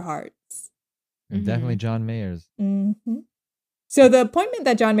lives in our hearts. And definitely John Mayer's. Mm-hmm. So the appointment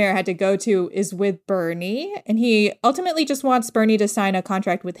that John Mayer had to go to is with Bernie, and he ultimately just wants Bernie to sign a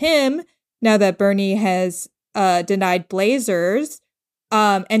contract with him now that Bernie has denied Blazers,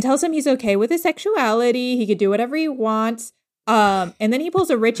 and tells him he's okay with his sexuality. He could do whatever he wants. And then he pulls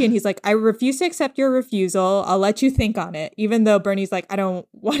a Richie and he's like, "I refuse to accept your refusal. I'll let you think on it." Even though Bernie's like, "I don't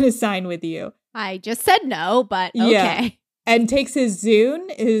want to sign with you." I just said no, but okay. Yeah. And takes his Zune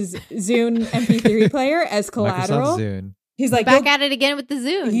MP3 player as collateral. Microsoft Zune. He's like, back at it again with the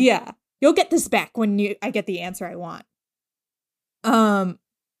Zune. Yeah. "You'll get this back when I get the answer I want." And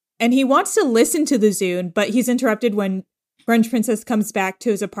he wants to listen to the Zune, but he's interrupted when Grunge Princess comes back to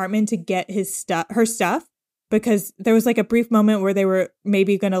his apartment to get her stuff, because there was like a brief moment where they were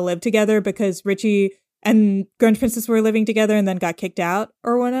maybe going to live together because Richie and Grunge Princess were living together and then got kicked out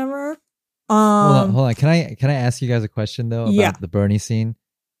or whatever. Hold on. Can I ask you guys a question though about the Bernie scene?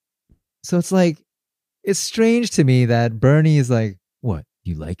 So it's like, it's strange to me that Bernie is like, "What?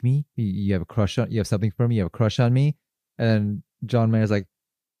 You like me? You have a crush on? You have something for me? You have a crush on me?" And John Mayer's like,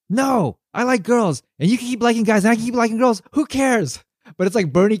 no, I like girls, and you can keep liking guys, and I can keep liking girls. Who cares? But it's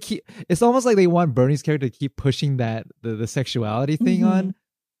like Bernie. It's almost like they want Bernie's character to keep pushing that the sexuality thing on.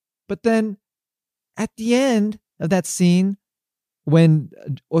 But then at the end of that scene, when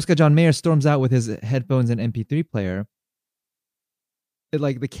Oscar John Mayer storms out with his headphones and MP3 player, it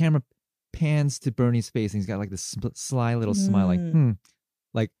like the camera pans to Bernie's face, and he's got like this sly little smile,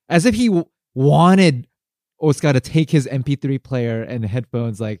 like as if he wanted Oscar to take his MP3 player and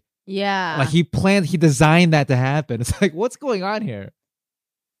headphones, like he designed that to happen. It's like, what's going on here?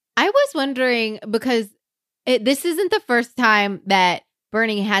 I was wondering, because this isn't the first time that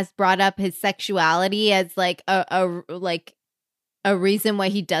Bernie has brought up his sexuality as like a reason why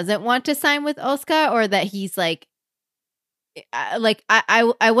he doesn't want to sign with Oscar, or that he's like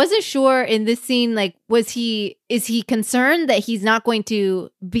I wasn't sure in this scene, like, is he concerned that he's not going to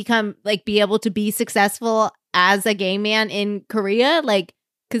be able to be successful as a gay man in Korea? Like,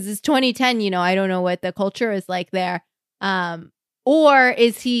 because it's 2010, I don't know what the culture is like there. Or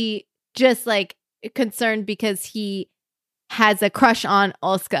is he just like concerned because he has a crush on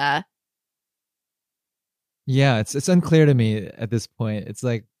Oscar? Yeah, it's unclear to me at this point. It's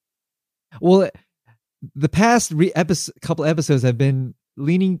like, well, the past couple episodes have been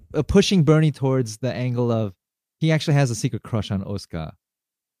pushing Bernie towards the angle of he actually has a secret crush on Oscar,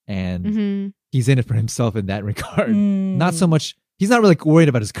 and he's in it for himself in that regard. Not so much. He's not really worried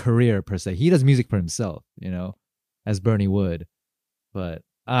about his career per se. He does music for himself, as Bernie would. But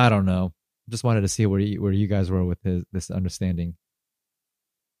I don't know. Just wanted to see where you guys were with this understanding.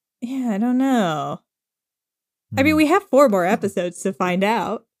 Yeah, I don't know. I mean, we have 4 more episodes to find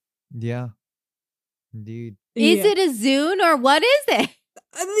out. Yeah. Indeed. Is it a Zune or what is it?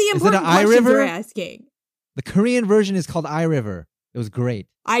 The important questions we're asking. The Korean version is called iRiver. It was great.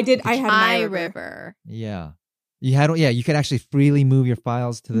 I had an iRiver. Yeah. You could actually freely move your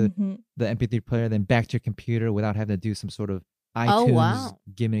files to the MP3 player, then back to your computer without having to do some sort of iTunes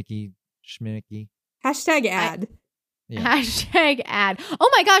gimmicky schminicky. Hashtag ad. Hashtag ad. Oh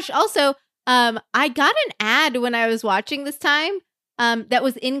my gosh. Also, I got an ad when I was watching this time that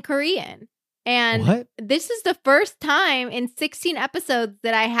was in Korean. And this is the first time in 16 episodes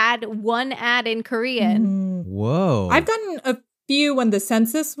that I had one ad in Korean. Whoa. I've gotten a few when the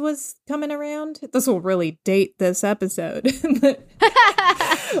census was coming around. This will really date this episode. When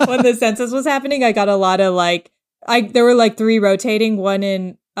the census was happening, I got a lot of there were 3 rotating, one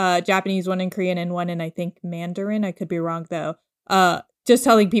in Japanese, one in Korean, and one in, I think, Mandarin. I could be wrong, though. Just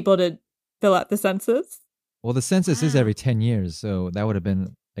telling people to fill out the census. Well, the census is every 10 years, so that would have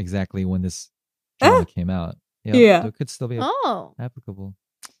been exactly when this drama came out. Yeah. So it could still be applicable.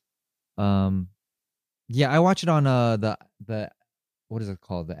 I watch it on the what is it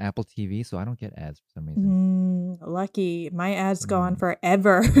called? The Apple TV, so I don't get ads for some reason. Lucky. My ads go on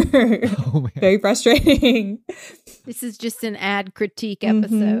forever. Very frustrating. This is just an ad critique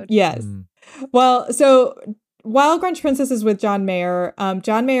episode. Yes. Well, so while Grunge Princess is with John Mayer,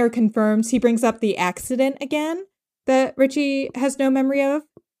 John Mayer confirms, he brings up the accident again that Richie has no memory of,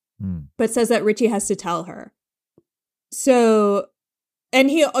 but says that Richie has to tell her. So, and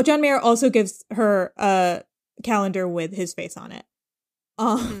John Mayer also gives her a calendar with his face on it.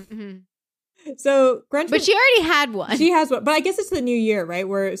 So Grunge, but she already had one. She has one, but I guess it's the new year,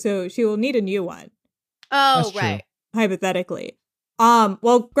 right? So she will need a new one. Oh, that's right. True. Hypothetically.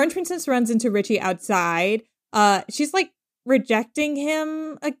 Well, Grunge Princess runs into Richie outside. She's like rejecting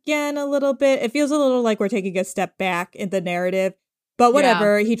him again a little bit. It feels a little like we're taking a step back in the narrative, but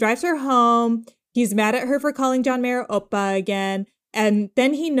whatever. Yeah. He drives her home. He's mad at her for calling John Mayer Oppa again. And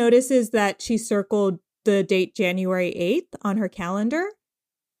then he notices that she circled the date January 8th on her calendar.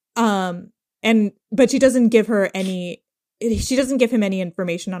 But she doesn't give him any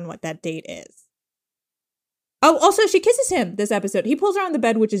information on what that date is. Oh, also she kisses him this episode. He pulls her on the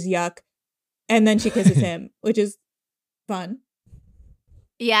bed, which is yuck. And then she kisses him, which is fun.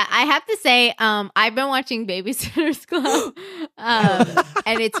 Yeah, I have to say, I've been watching Babysitter's Club,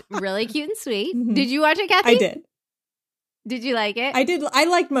 and it's really cute and sweet. Mm-hmm. Did you watch it, Kathy? I did. Did you like it? I did. I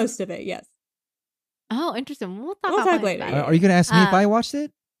liked most of it, yes. Oh, interesting. We'll talk later. Are you going to ask me if I watched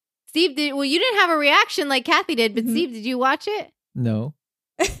it? Steve, you didn't have a reaction like Kathy did, but Steve, did you watch it? No.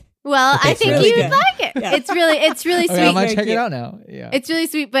 Well, I think really you'd good. like it. Yeah. It's really sweet. I might check it out now. Yeah. It's really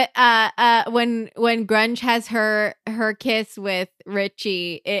sweet. But when Grunge has her kiss with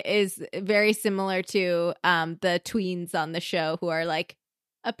Richie, it is very similar to the tweens on the show who are like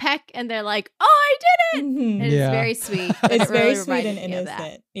a peck and they're like, "Oh, I did it!" And it's very sweet. It's really very sweet and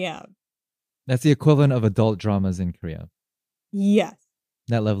innocent. Yeah. That's the equivalent of adult dramas in Korea. Yes.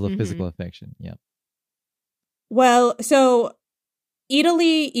 That level of physical affection. Yeah. Well, so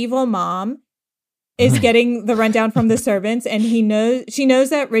Italy Evil Mom is getting the rundown from the servants, and she knows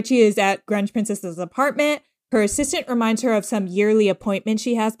that Richie is at Grunge Princess's apartment. Her assistant reminds her of some yearly appointment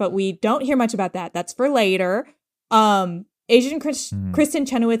she has, but we don't hear much about that. That's for later. Asian Kristen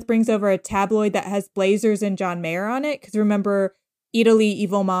Chenoweth brings over a tabloid that has Blazers and John Mayer on it. Because remember, Italy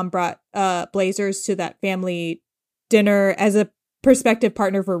Evil Mom brought Blazers to that family dinner as a prospective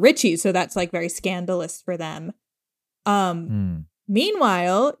partner for Richie. So that's like very scandalous for them.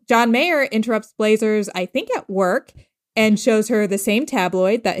 Meanwhile, John Mayer interrupts Blazers, I think at work, and shows her the same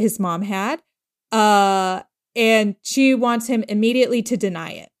tabloid that his mom had. And she wants him immediately to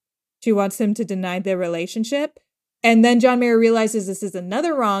deny it. She wants him to deny their relationship. And then John Mayer realizes this is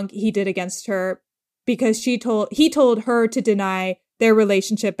another wrong he did against her because he told her to deny their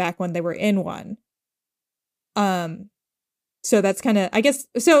relationship back when they were in one. So that's kind of, I guess,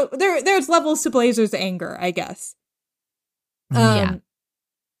 so there's levels to Blazer's anger, I guess.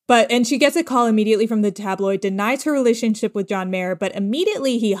 And she gets a call immediately from the tabloid, denies her relationship with John Mayer, but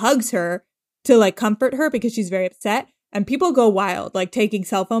immediately he hugs her to like comfort her because she's very upset. And people go wild, like taking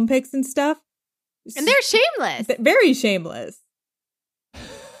cell phone pics and stuff. And they're shameless. Very shameless.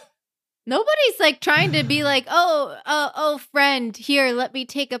 Nobody's like trying to be like, oh, friend, here, let me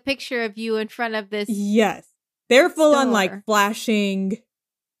take a picture of you in front of this. Yes. They're full on like flashing.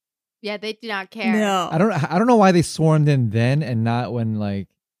 Yeah, they do not care. No. I don't know why they swarmed in then and not when like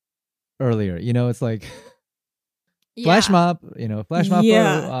earlier. You know, it's like flash mob,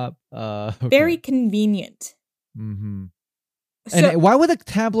 photo op. Okay. Very convenient. Mm-hmm. So, and why would the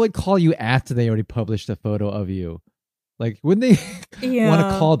tabloid call you after they already published a photo of you? Like, wouldn't they want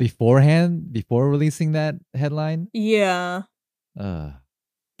to call beforehand, before releasing that headline? Yeah. The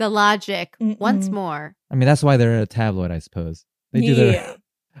logic, once more. I mean, that's why they're a tabloid, I suppose. They do their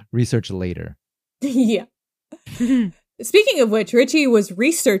research later. Yeah. Speaking of which, Richie was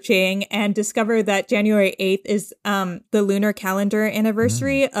researching and discovered that January 8th is the lunar calendar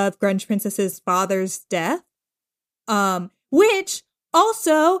anniversary of Grunge Princess's father's death. Which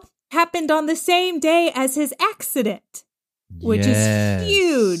also happened on the same day as his accident, which is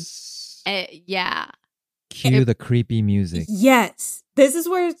huge. Yeah. Cue the creepy music. Yes. This is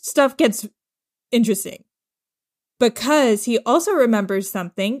where stuff gets interesting. Because he also remembers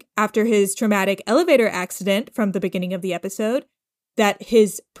something after his traumatic elevator accident from the beginning of the episode, that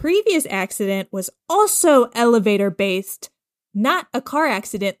his previous accident was also elevator-based, not a car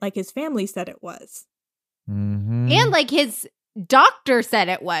accident like his family said it was. Mm-hmm. And like his doctor said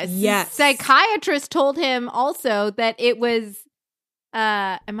it was. Yes. His psychiatrist told him also that it was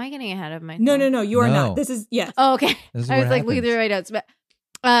am I getting ahead of myself? No, you are not. This is yes. Oh, okay. I was like looking through my notes. But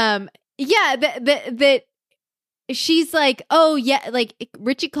that she's like, oh yeah, like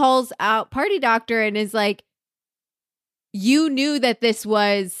Richie calls out Party Doctor and is like, you knew that this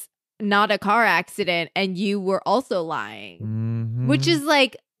was not a car accident and you were also lying. Which is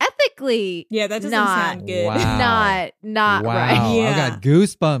like ethically, that doesn't sound good. Wow. Not wow. right. I got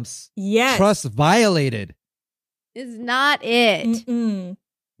goosebumps. Yes. Trust violated. Is not it. Mm-mm.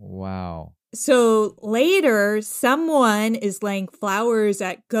 Wow. So later, someone is laying flowers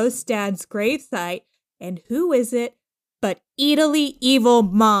at Ghost Dad's gravesite, and who is it but Italy Evil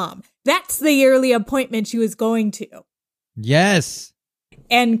Mom? That's the yearly appointment she was going to. Yes.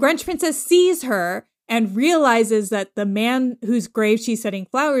 And Grunge Princess sees her and realizes that the man whose grave she's setting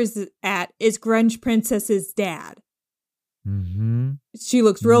flowers at is Grunge Princess's dad. Mm-hmm. She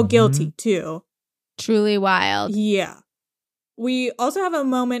looks real guilty, too. Truly wild. Yeah. We also have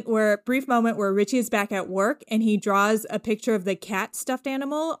a brief moment where Richie is back at work and he draws a picture of the cat stuffed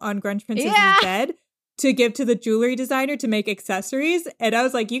animal on Grunge Princess's bed to give to the jewelry designer to make accessories. And I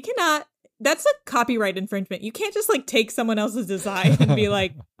was like, you cannot, that's a copyright infringement. You can't just like take someone else's design and be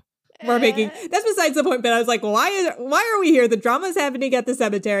like, we're making, that's besides the point, but I was like, why are we here? The drama's happening at the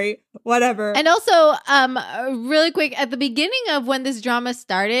cemetery, whatever. And also, really quick, at the beginning of when this drama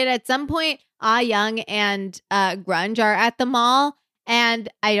started, at some point, Ah Young and Grunge are at the mall. And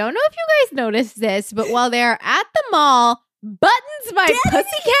I don't know if you guys noticed this, but while they're at the mall, Buttons by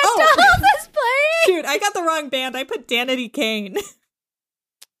Pussycat Dolls is playing. Shoot, I got the wrong band. I put Danity Kane.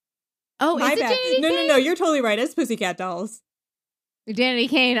 Oh, My is it bad. Danity Kane? No, you're totally right. It's Pussycat Dolls. Danity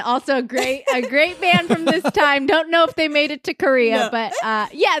Kane, also a great band from this time. Don't know if they made it to Korea, but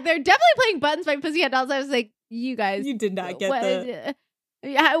yeah, they're definitely playing Buttons by Pussycat Dolls. I was like, you guys, you did not get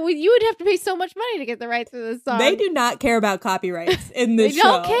you would have to pay so much money to get the rights to this song. They do not care about copyrights in this show. They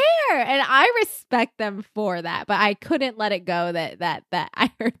don't care, and I respect them for that. But I couldn't let it go that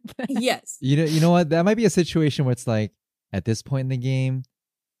I heard that. Yes, you know what? That might be a situation where it's like at this point in the game,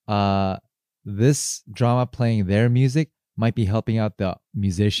 this drama playing their music might be helping out the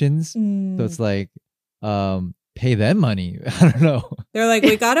musicians. So it's like, pay them money. I don't know. They're like,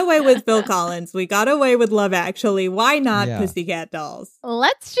 we got away with Phil Collins. We got away with Love Actually. Why not Pussycat Dolls?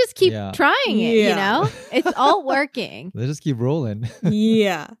 Let's just keep trying it, you know? It's all working. Let's just keep rolling.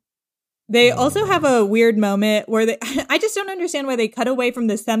 Yeah. They also have a weird moment where I just don't understand why they cut away from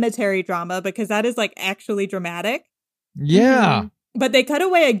the cemetery drama, because that is like actually dramatic. Yeah. But they cut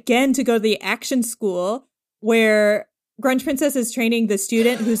away again to go to the action school where Grunge Princess is training the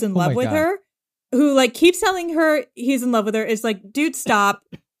student who's in love with her, who like keeps telling her he's in love with her. It's like, dude, stop.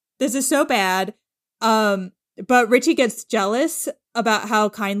 This is so bad. But Richie gets jealous about how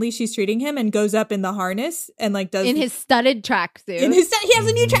kindly she's treating him and goes up in the harness and like does in his studded tracksuit. He has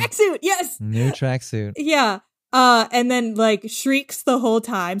a new tracksuit. Yes. New tracksuit. Yeah. And then like shrieks the whole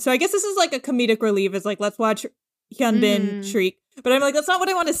time. So I guess this is like a comedic relief. It's like, let's watch Hyunbin shriek. But I'm like, that's not what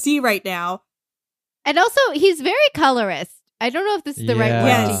I want to see right now. And also, he's very colorist. I don't know if this is the right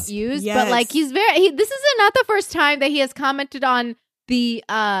word to use, but like this is not the first time that he has commented on the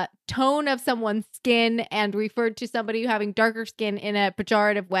tone of someone's skin and referred to somebody having darker skin in a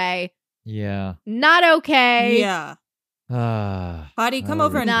pejorative way. Yeah. Not okay. Yeah. Hottie, come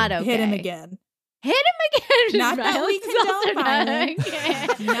over and hit him again. Hit him again. Not that we condone violence.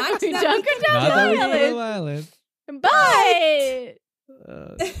 Not that we condone violence. But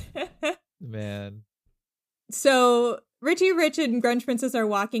man. So Richie Rich and Grunge Princess are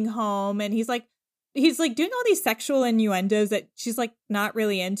walking home, and he's like doing all these sexual innuendos that she's like not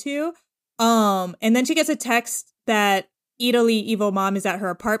really into. And then she gets a text that Italy Evil Mom is at her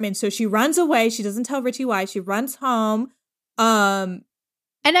apartment, so she runs away. She doesn't tell Richie why. She runs home. And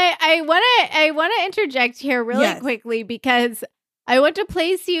I want to interject here really quickly, because I want to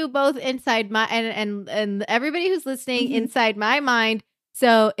place you both inside my and everybody who's listening inside my mind.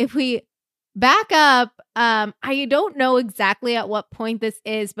 So if we back up, I don't know exactly at what point this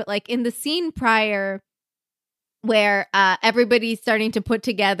is, but like in the scene prior where everybody's starting to put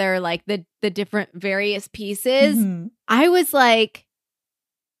together like the different various pieces, I was like,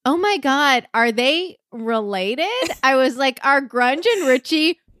 oh my God, are they related? I was like, are Grunge and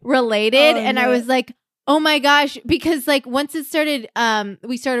Richie related? I was like, oh my gosh, because like once it started,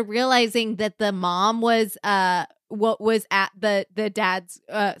 we started realizing that the mom was what was at the dad's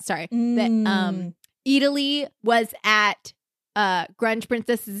that Italy was at Grunge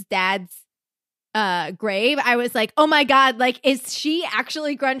Princess's dad's grave. I was like, oh my God, like is she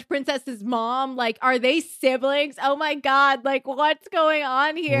actually Grunge Princess's mom? Like, are they siblings? Oh my God, like what's going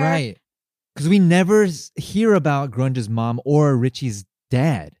on here? Right. Because we never hear about Grunge's mom or Richie's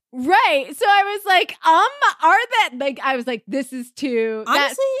dad. Right. So I was like, are that like I was like, this is too honestly,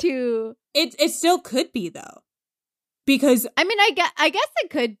 that's too it still could be though. Because I mean, I guess it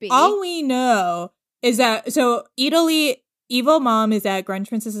could be. All we know is that so Italy Evil Mom is at Grunge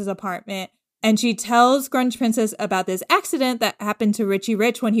Princess's apartment, and she tells Grunge Princess about this accident that happened to Richie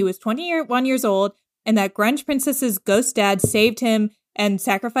Rich when he was 21 years old, and that Grunge Princess's ghost dad saved him and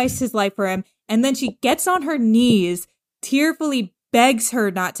sacrificed his life for him. And then she gets on her knees, tearfully begs her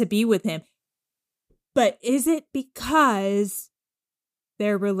not to be with him. But is it because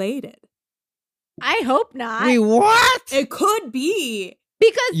they're related? I hope not. Wait, what? It could be.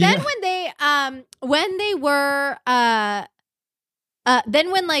 Because then when they were then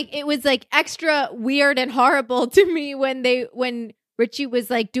when like it was like extra weird and horrible to me when Richie was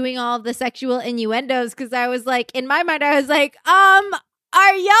like doing all of the sexual innuendos, because I was like, in my mind I was like, are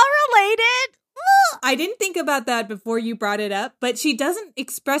y'all related? I didn't think about that before you brought it up, but she doesn't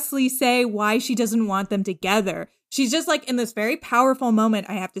expressly say why she doesn't want them together. She's just like in this very powerful moment,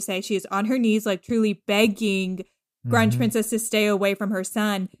 I have to say. She is on her knees, like truly begging Grunge Princess to stay away from her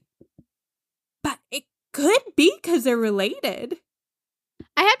son. But it could be because they're related.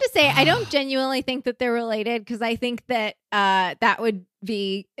 I have to say, I don't genuinely think that they're related, because I think that that would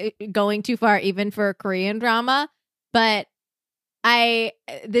be going too far even for a Korean drama. But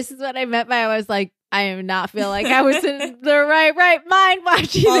this is what I meant by I was like, I am not feel like I was in the right mind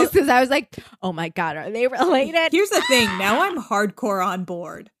watching this, because I was like, oh my God, are they related? Here's the thing. Now I'm hardcore on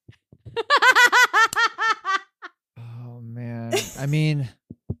board. Oh, man. I mean,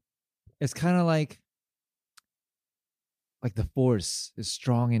 it's kind of like the force is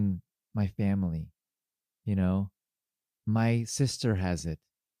strong in my family. You know, my sister has it.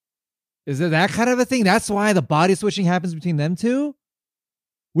 Is it that kind of a thing? That's why the body switching happens between them two?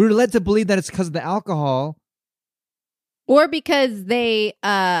 We're led to believe that it's because of the alcohol. Or because they,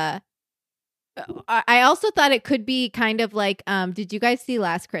 I also thought it could be kind of like, did you guys see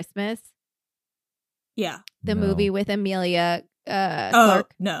Last Christmas? Yeah. The movie with Emilia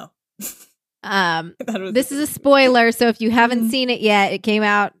Clarke? No. This is a spoiler, so if you haven't seen it yet, it came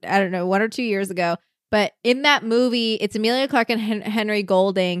out, I don't know, 1 or 2 years ago. But in that movie, it's Emilia Clarke and Henry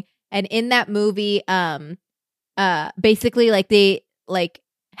Golding, and in that movie, basically,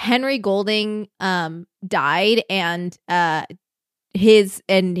 Henry Golding died, and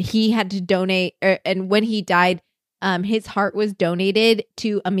he had to donate, and when he died, his heart was donated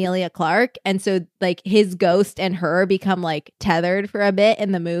to Emilia Clarke, and so like his ghost and her become like tethered for a bit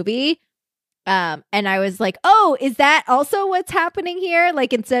in the movie. And I was like, oh, is that also what's happening here?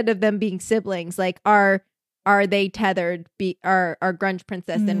 Like, instead of them being siblings, like are they tethered? Are Grunge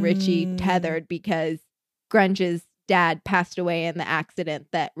Princess and Richie tethered because Grunge's dad passed away in the accident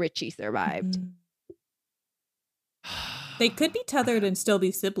that Richie survived? They could be tethered and still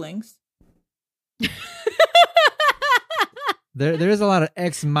be siblings. There is a lot of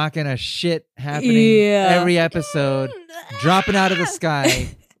ex machina shit happening every episode, dropping out of the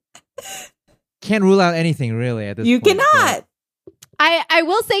sky. Can't rule out anything really at this point. You cannot. I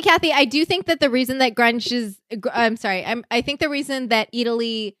will say, Kathy, I do think that the reason that Grunge is, I think the reason that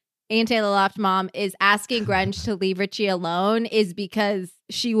Italy and Taylor Loft mom is asking Grunge to leave Richie alone is because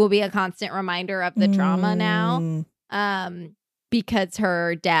she will be a constant reminder of the trauma now. Because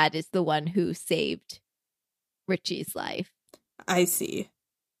her dad is the one who saved Richie's life. I see.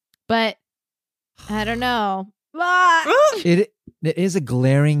 But I don't know. It is a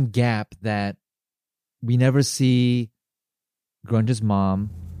glaring gap that we never see Grunge's mom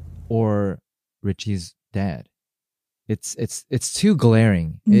or Richie's dad. It's too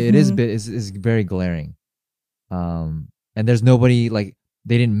glaring. It is very glaring. And there's nobody, like,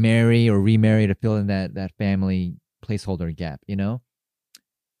 they didn't marry or remarry to fill in that family placeholder gap, you know?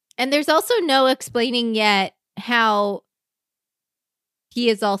 And there's also no explaining yet how he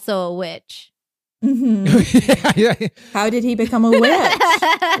is also a witch. How did he become a witch?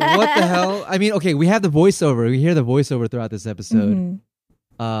 What the hell? I mean, okay, we have the voiceover. We hear the voiceover throughout this episode.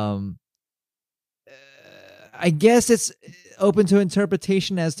 I guess it's open to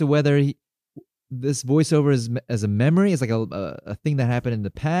interpretation as to whether this voiceover is as a memory, it's like a thing that happened in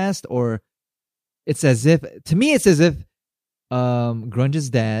the past, or it's as if, to me, it's as if Grunge's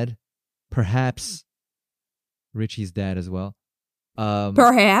dad, perhaps Richie's dad as well,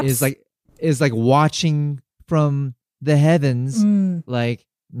 perhaps is like watching from the heavens, like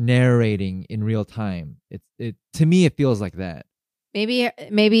narrating in real time. It to me, it feels like that.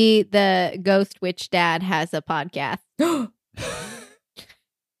 Maybe the Ghost Witch Dad has a podcast. Ghost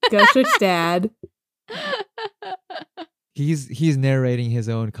Witch Dad. He's narrating his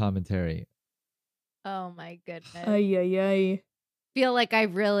own commentary. Oh my goodness. Ay. Feel like I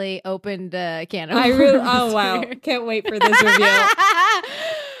really opened a can of oh wow. Can't wait for this review.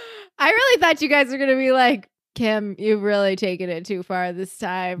 I really thought you guys were gonna be like, Kim, you've really taken it too far this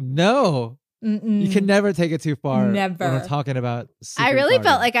time. No. You can never take it too far. Never. When we're talking about I really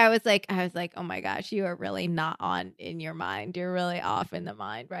felt like I was like, oh my gosh, you are really not on in your mind. You're really off in the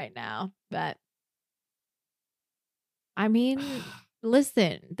mind right now. But I mean,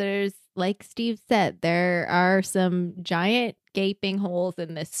 listen, there's, like Steve said, there are some giant gaping holes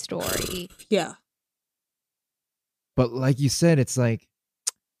in this story. Yeah. But like you said, it's like,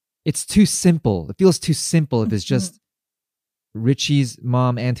 it's too simple. It feels too simple if it's just Richie's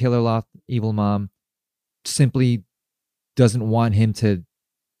mom and Taylor Loft, evil mom, simply doesn't want him to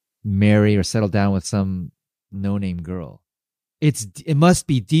marry or settle down with some no-name girl. It must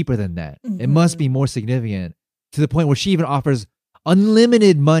be deeper than that. It must be more significant, to the point where she even offers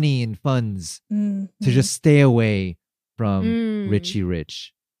unlimited money and funds to just stay away from Richie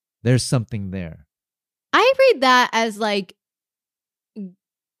Rich. There's something there. I read that as like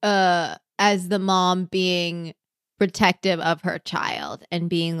as the mom being protective of her child and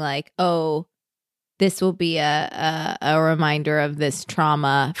being like, oh, this will be a reminder of this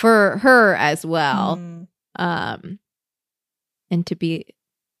trauma for her as well. And to be,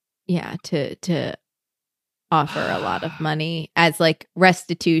 to offer a lot of money as like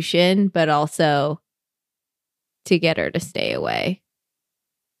restitution, but also to get her to stay away.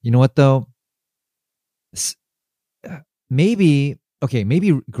 You know what though? Maybe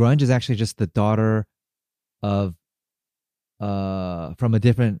Grunge is actually just the daughter of from a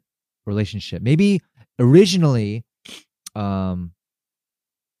different relationship. Maybe originally no,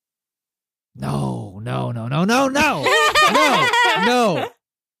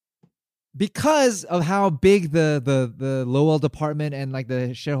 because of how big the Lowell department and like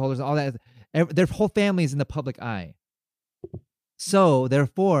the shareholders and all that, their whole family is in the public eye. So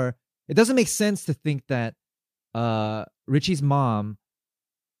therefore, it doesn't make sense to think that Richie's mom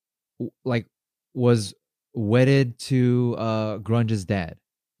was wedded to Grunge's dad.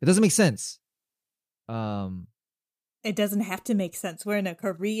 It doesn't make sense. It doesn't have to make sense. We're in a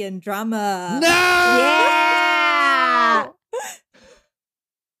Korean drama. No! Yeah!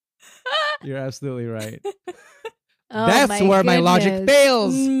 You're absolutely right. Oh, That's where my logic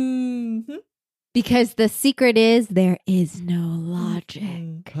fails. Mm-hmm. Because the secret is there is no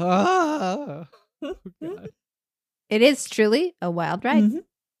logic. Ah. Oh, God. It is truly a wild ride. Mm-hmm.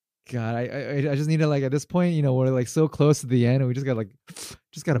 God, I just need to, like, at this point, you know, we're like so close to the end, and we just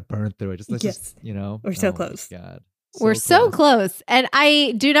gotta burn through it. Let's just, you know, We're so oh my close. God, We're so close. And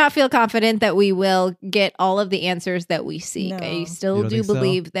I do not feel confident that we will get all of the answers that we seek. No. I You still don't do think so?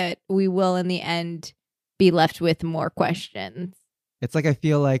 believe that we will, in the end, be left with more questions. It's like I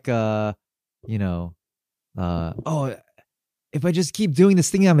feel like, you know, if I just keep doing this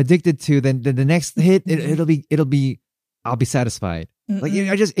thing I'm addicted to, then the next hit it'll be I'll be satisfied. Mm-mm. Like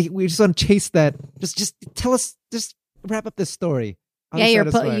we just want to chase that. Just tell us. Just wrap up this story. I'll be Yeah,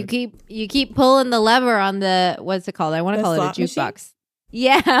 satisfied. you keep pulling the lever on the, what's it called? I want to The call it a slot machine? jukebox. Yeah.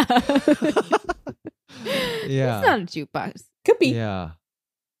 Yeah. It's not a jukebox. Could be. Yeah.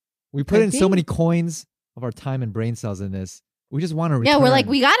 We put Could in so be. many coins of our time and brain cells in this. We just want to return. Yeah, we're like,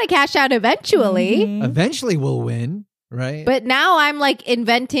 we got to cash out eventually. Mhm. Eventually we'll win, right? But now I'm like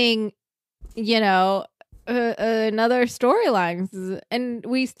inventing, you know, another storylines, and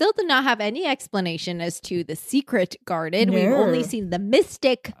we still do not have any explanation as to the secret garden. We've No. only seen the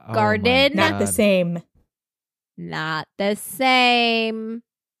mystic Oh my garden. Not the God. same. Not the same.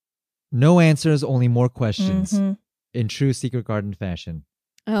 No answers, only more questions Mhm. in true Secret Garden fashion.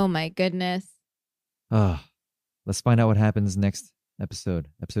 Oh my goodness. Let's find out what happens next episode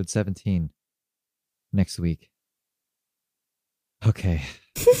 17, next week. Okay.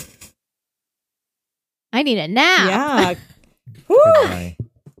 I need a nap. Yeah. Woo. Goodbye.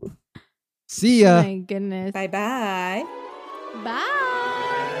 See ya. Oh my goodness. Bye-bye. Bye.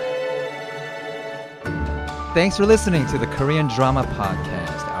 Thanks for listening to the Korean Drama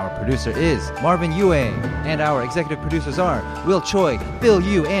Podcast. Our producer is Marvin Yue, and our executive producers are Will Choi, Bill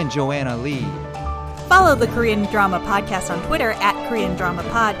Yu, and Joanna Lee. Follow the Korean Drama Podcast on Twitter at Korean Drama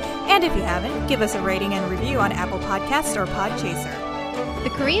Pod. And if you haven't, give us a rating and review on Apple Podcasts or Podchaser. The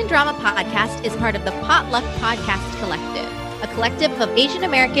Korean Drama Podcast is part of the Potluck Podcast Collective, a collective of Asian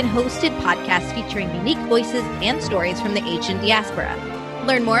American hosted podcasts featuring unique voices and stories from the Asian diaspora.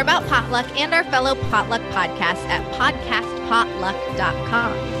 Learn more about Potluck and our fellow Potluck podcasts at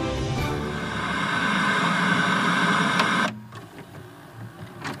podcastpotluck.com.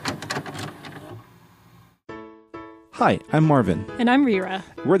 Hi, I'm Marvin. And I'm Rira.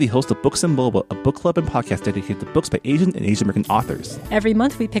 We're the host of Books and Boba, a book club and podcast dedicated to books by Asian and Asian American authors. Every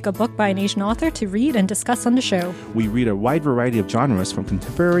month we pick a book by an Asian author to read and discuss on the show. We read a wide variety of genres from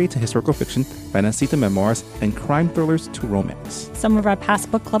contemporary to historical fiction, fantasy to memoirs, and crime thrillers to romance. Some of our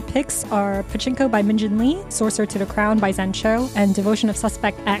past book club picks are Pachinko by Minjin Lee, Sorcerer to the Crown by Zan Cho, and Devotion of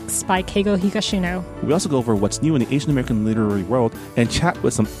Suspect X by Keigo Higashino. We also go over what's new in the Asian American literary world and chat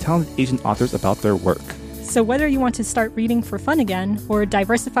with some talented Asian authors about their work. So whether you want to start reading for fun again or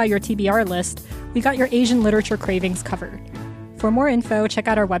diversify your TBR list, we got your Asian literature cravings covered. For more info, check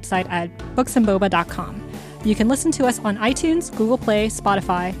out our website at booksandboba.com. You can listen to us on iTunes, Google Play,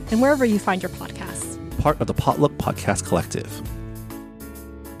 Spotify, and wherever you find your podcasts. Part of the Potluck Podcast Collective.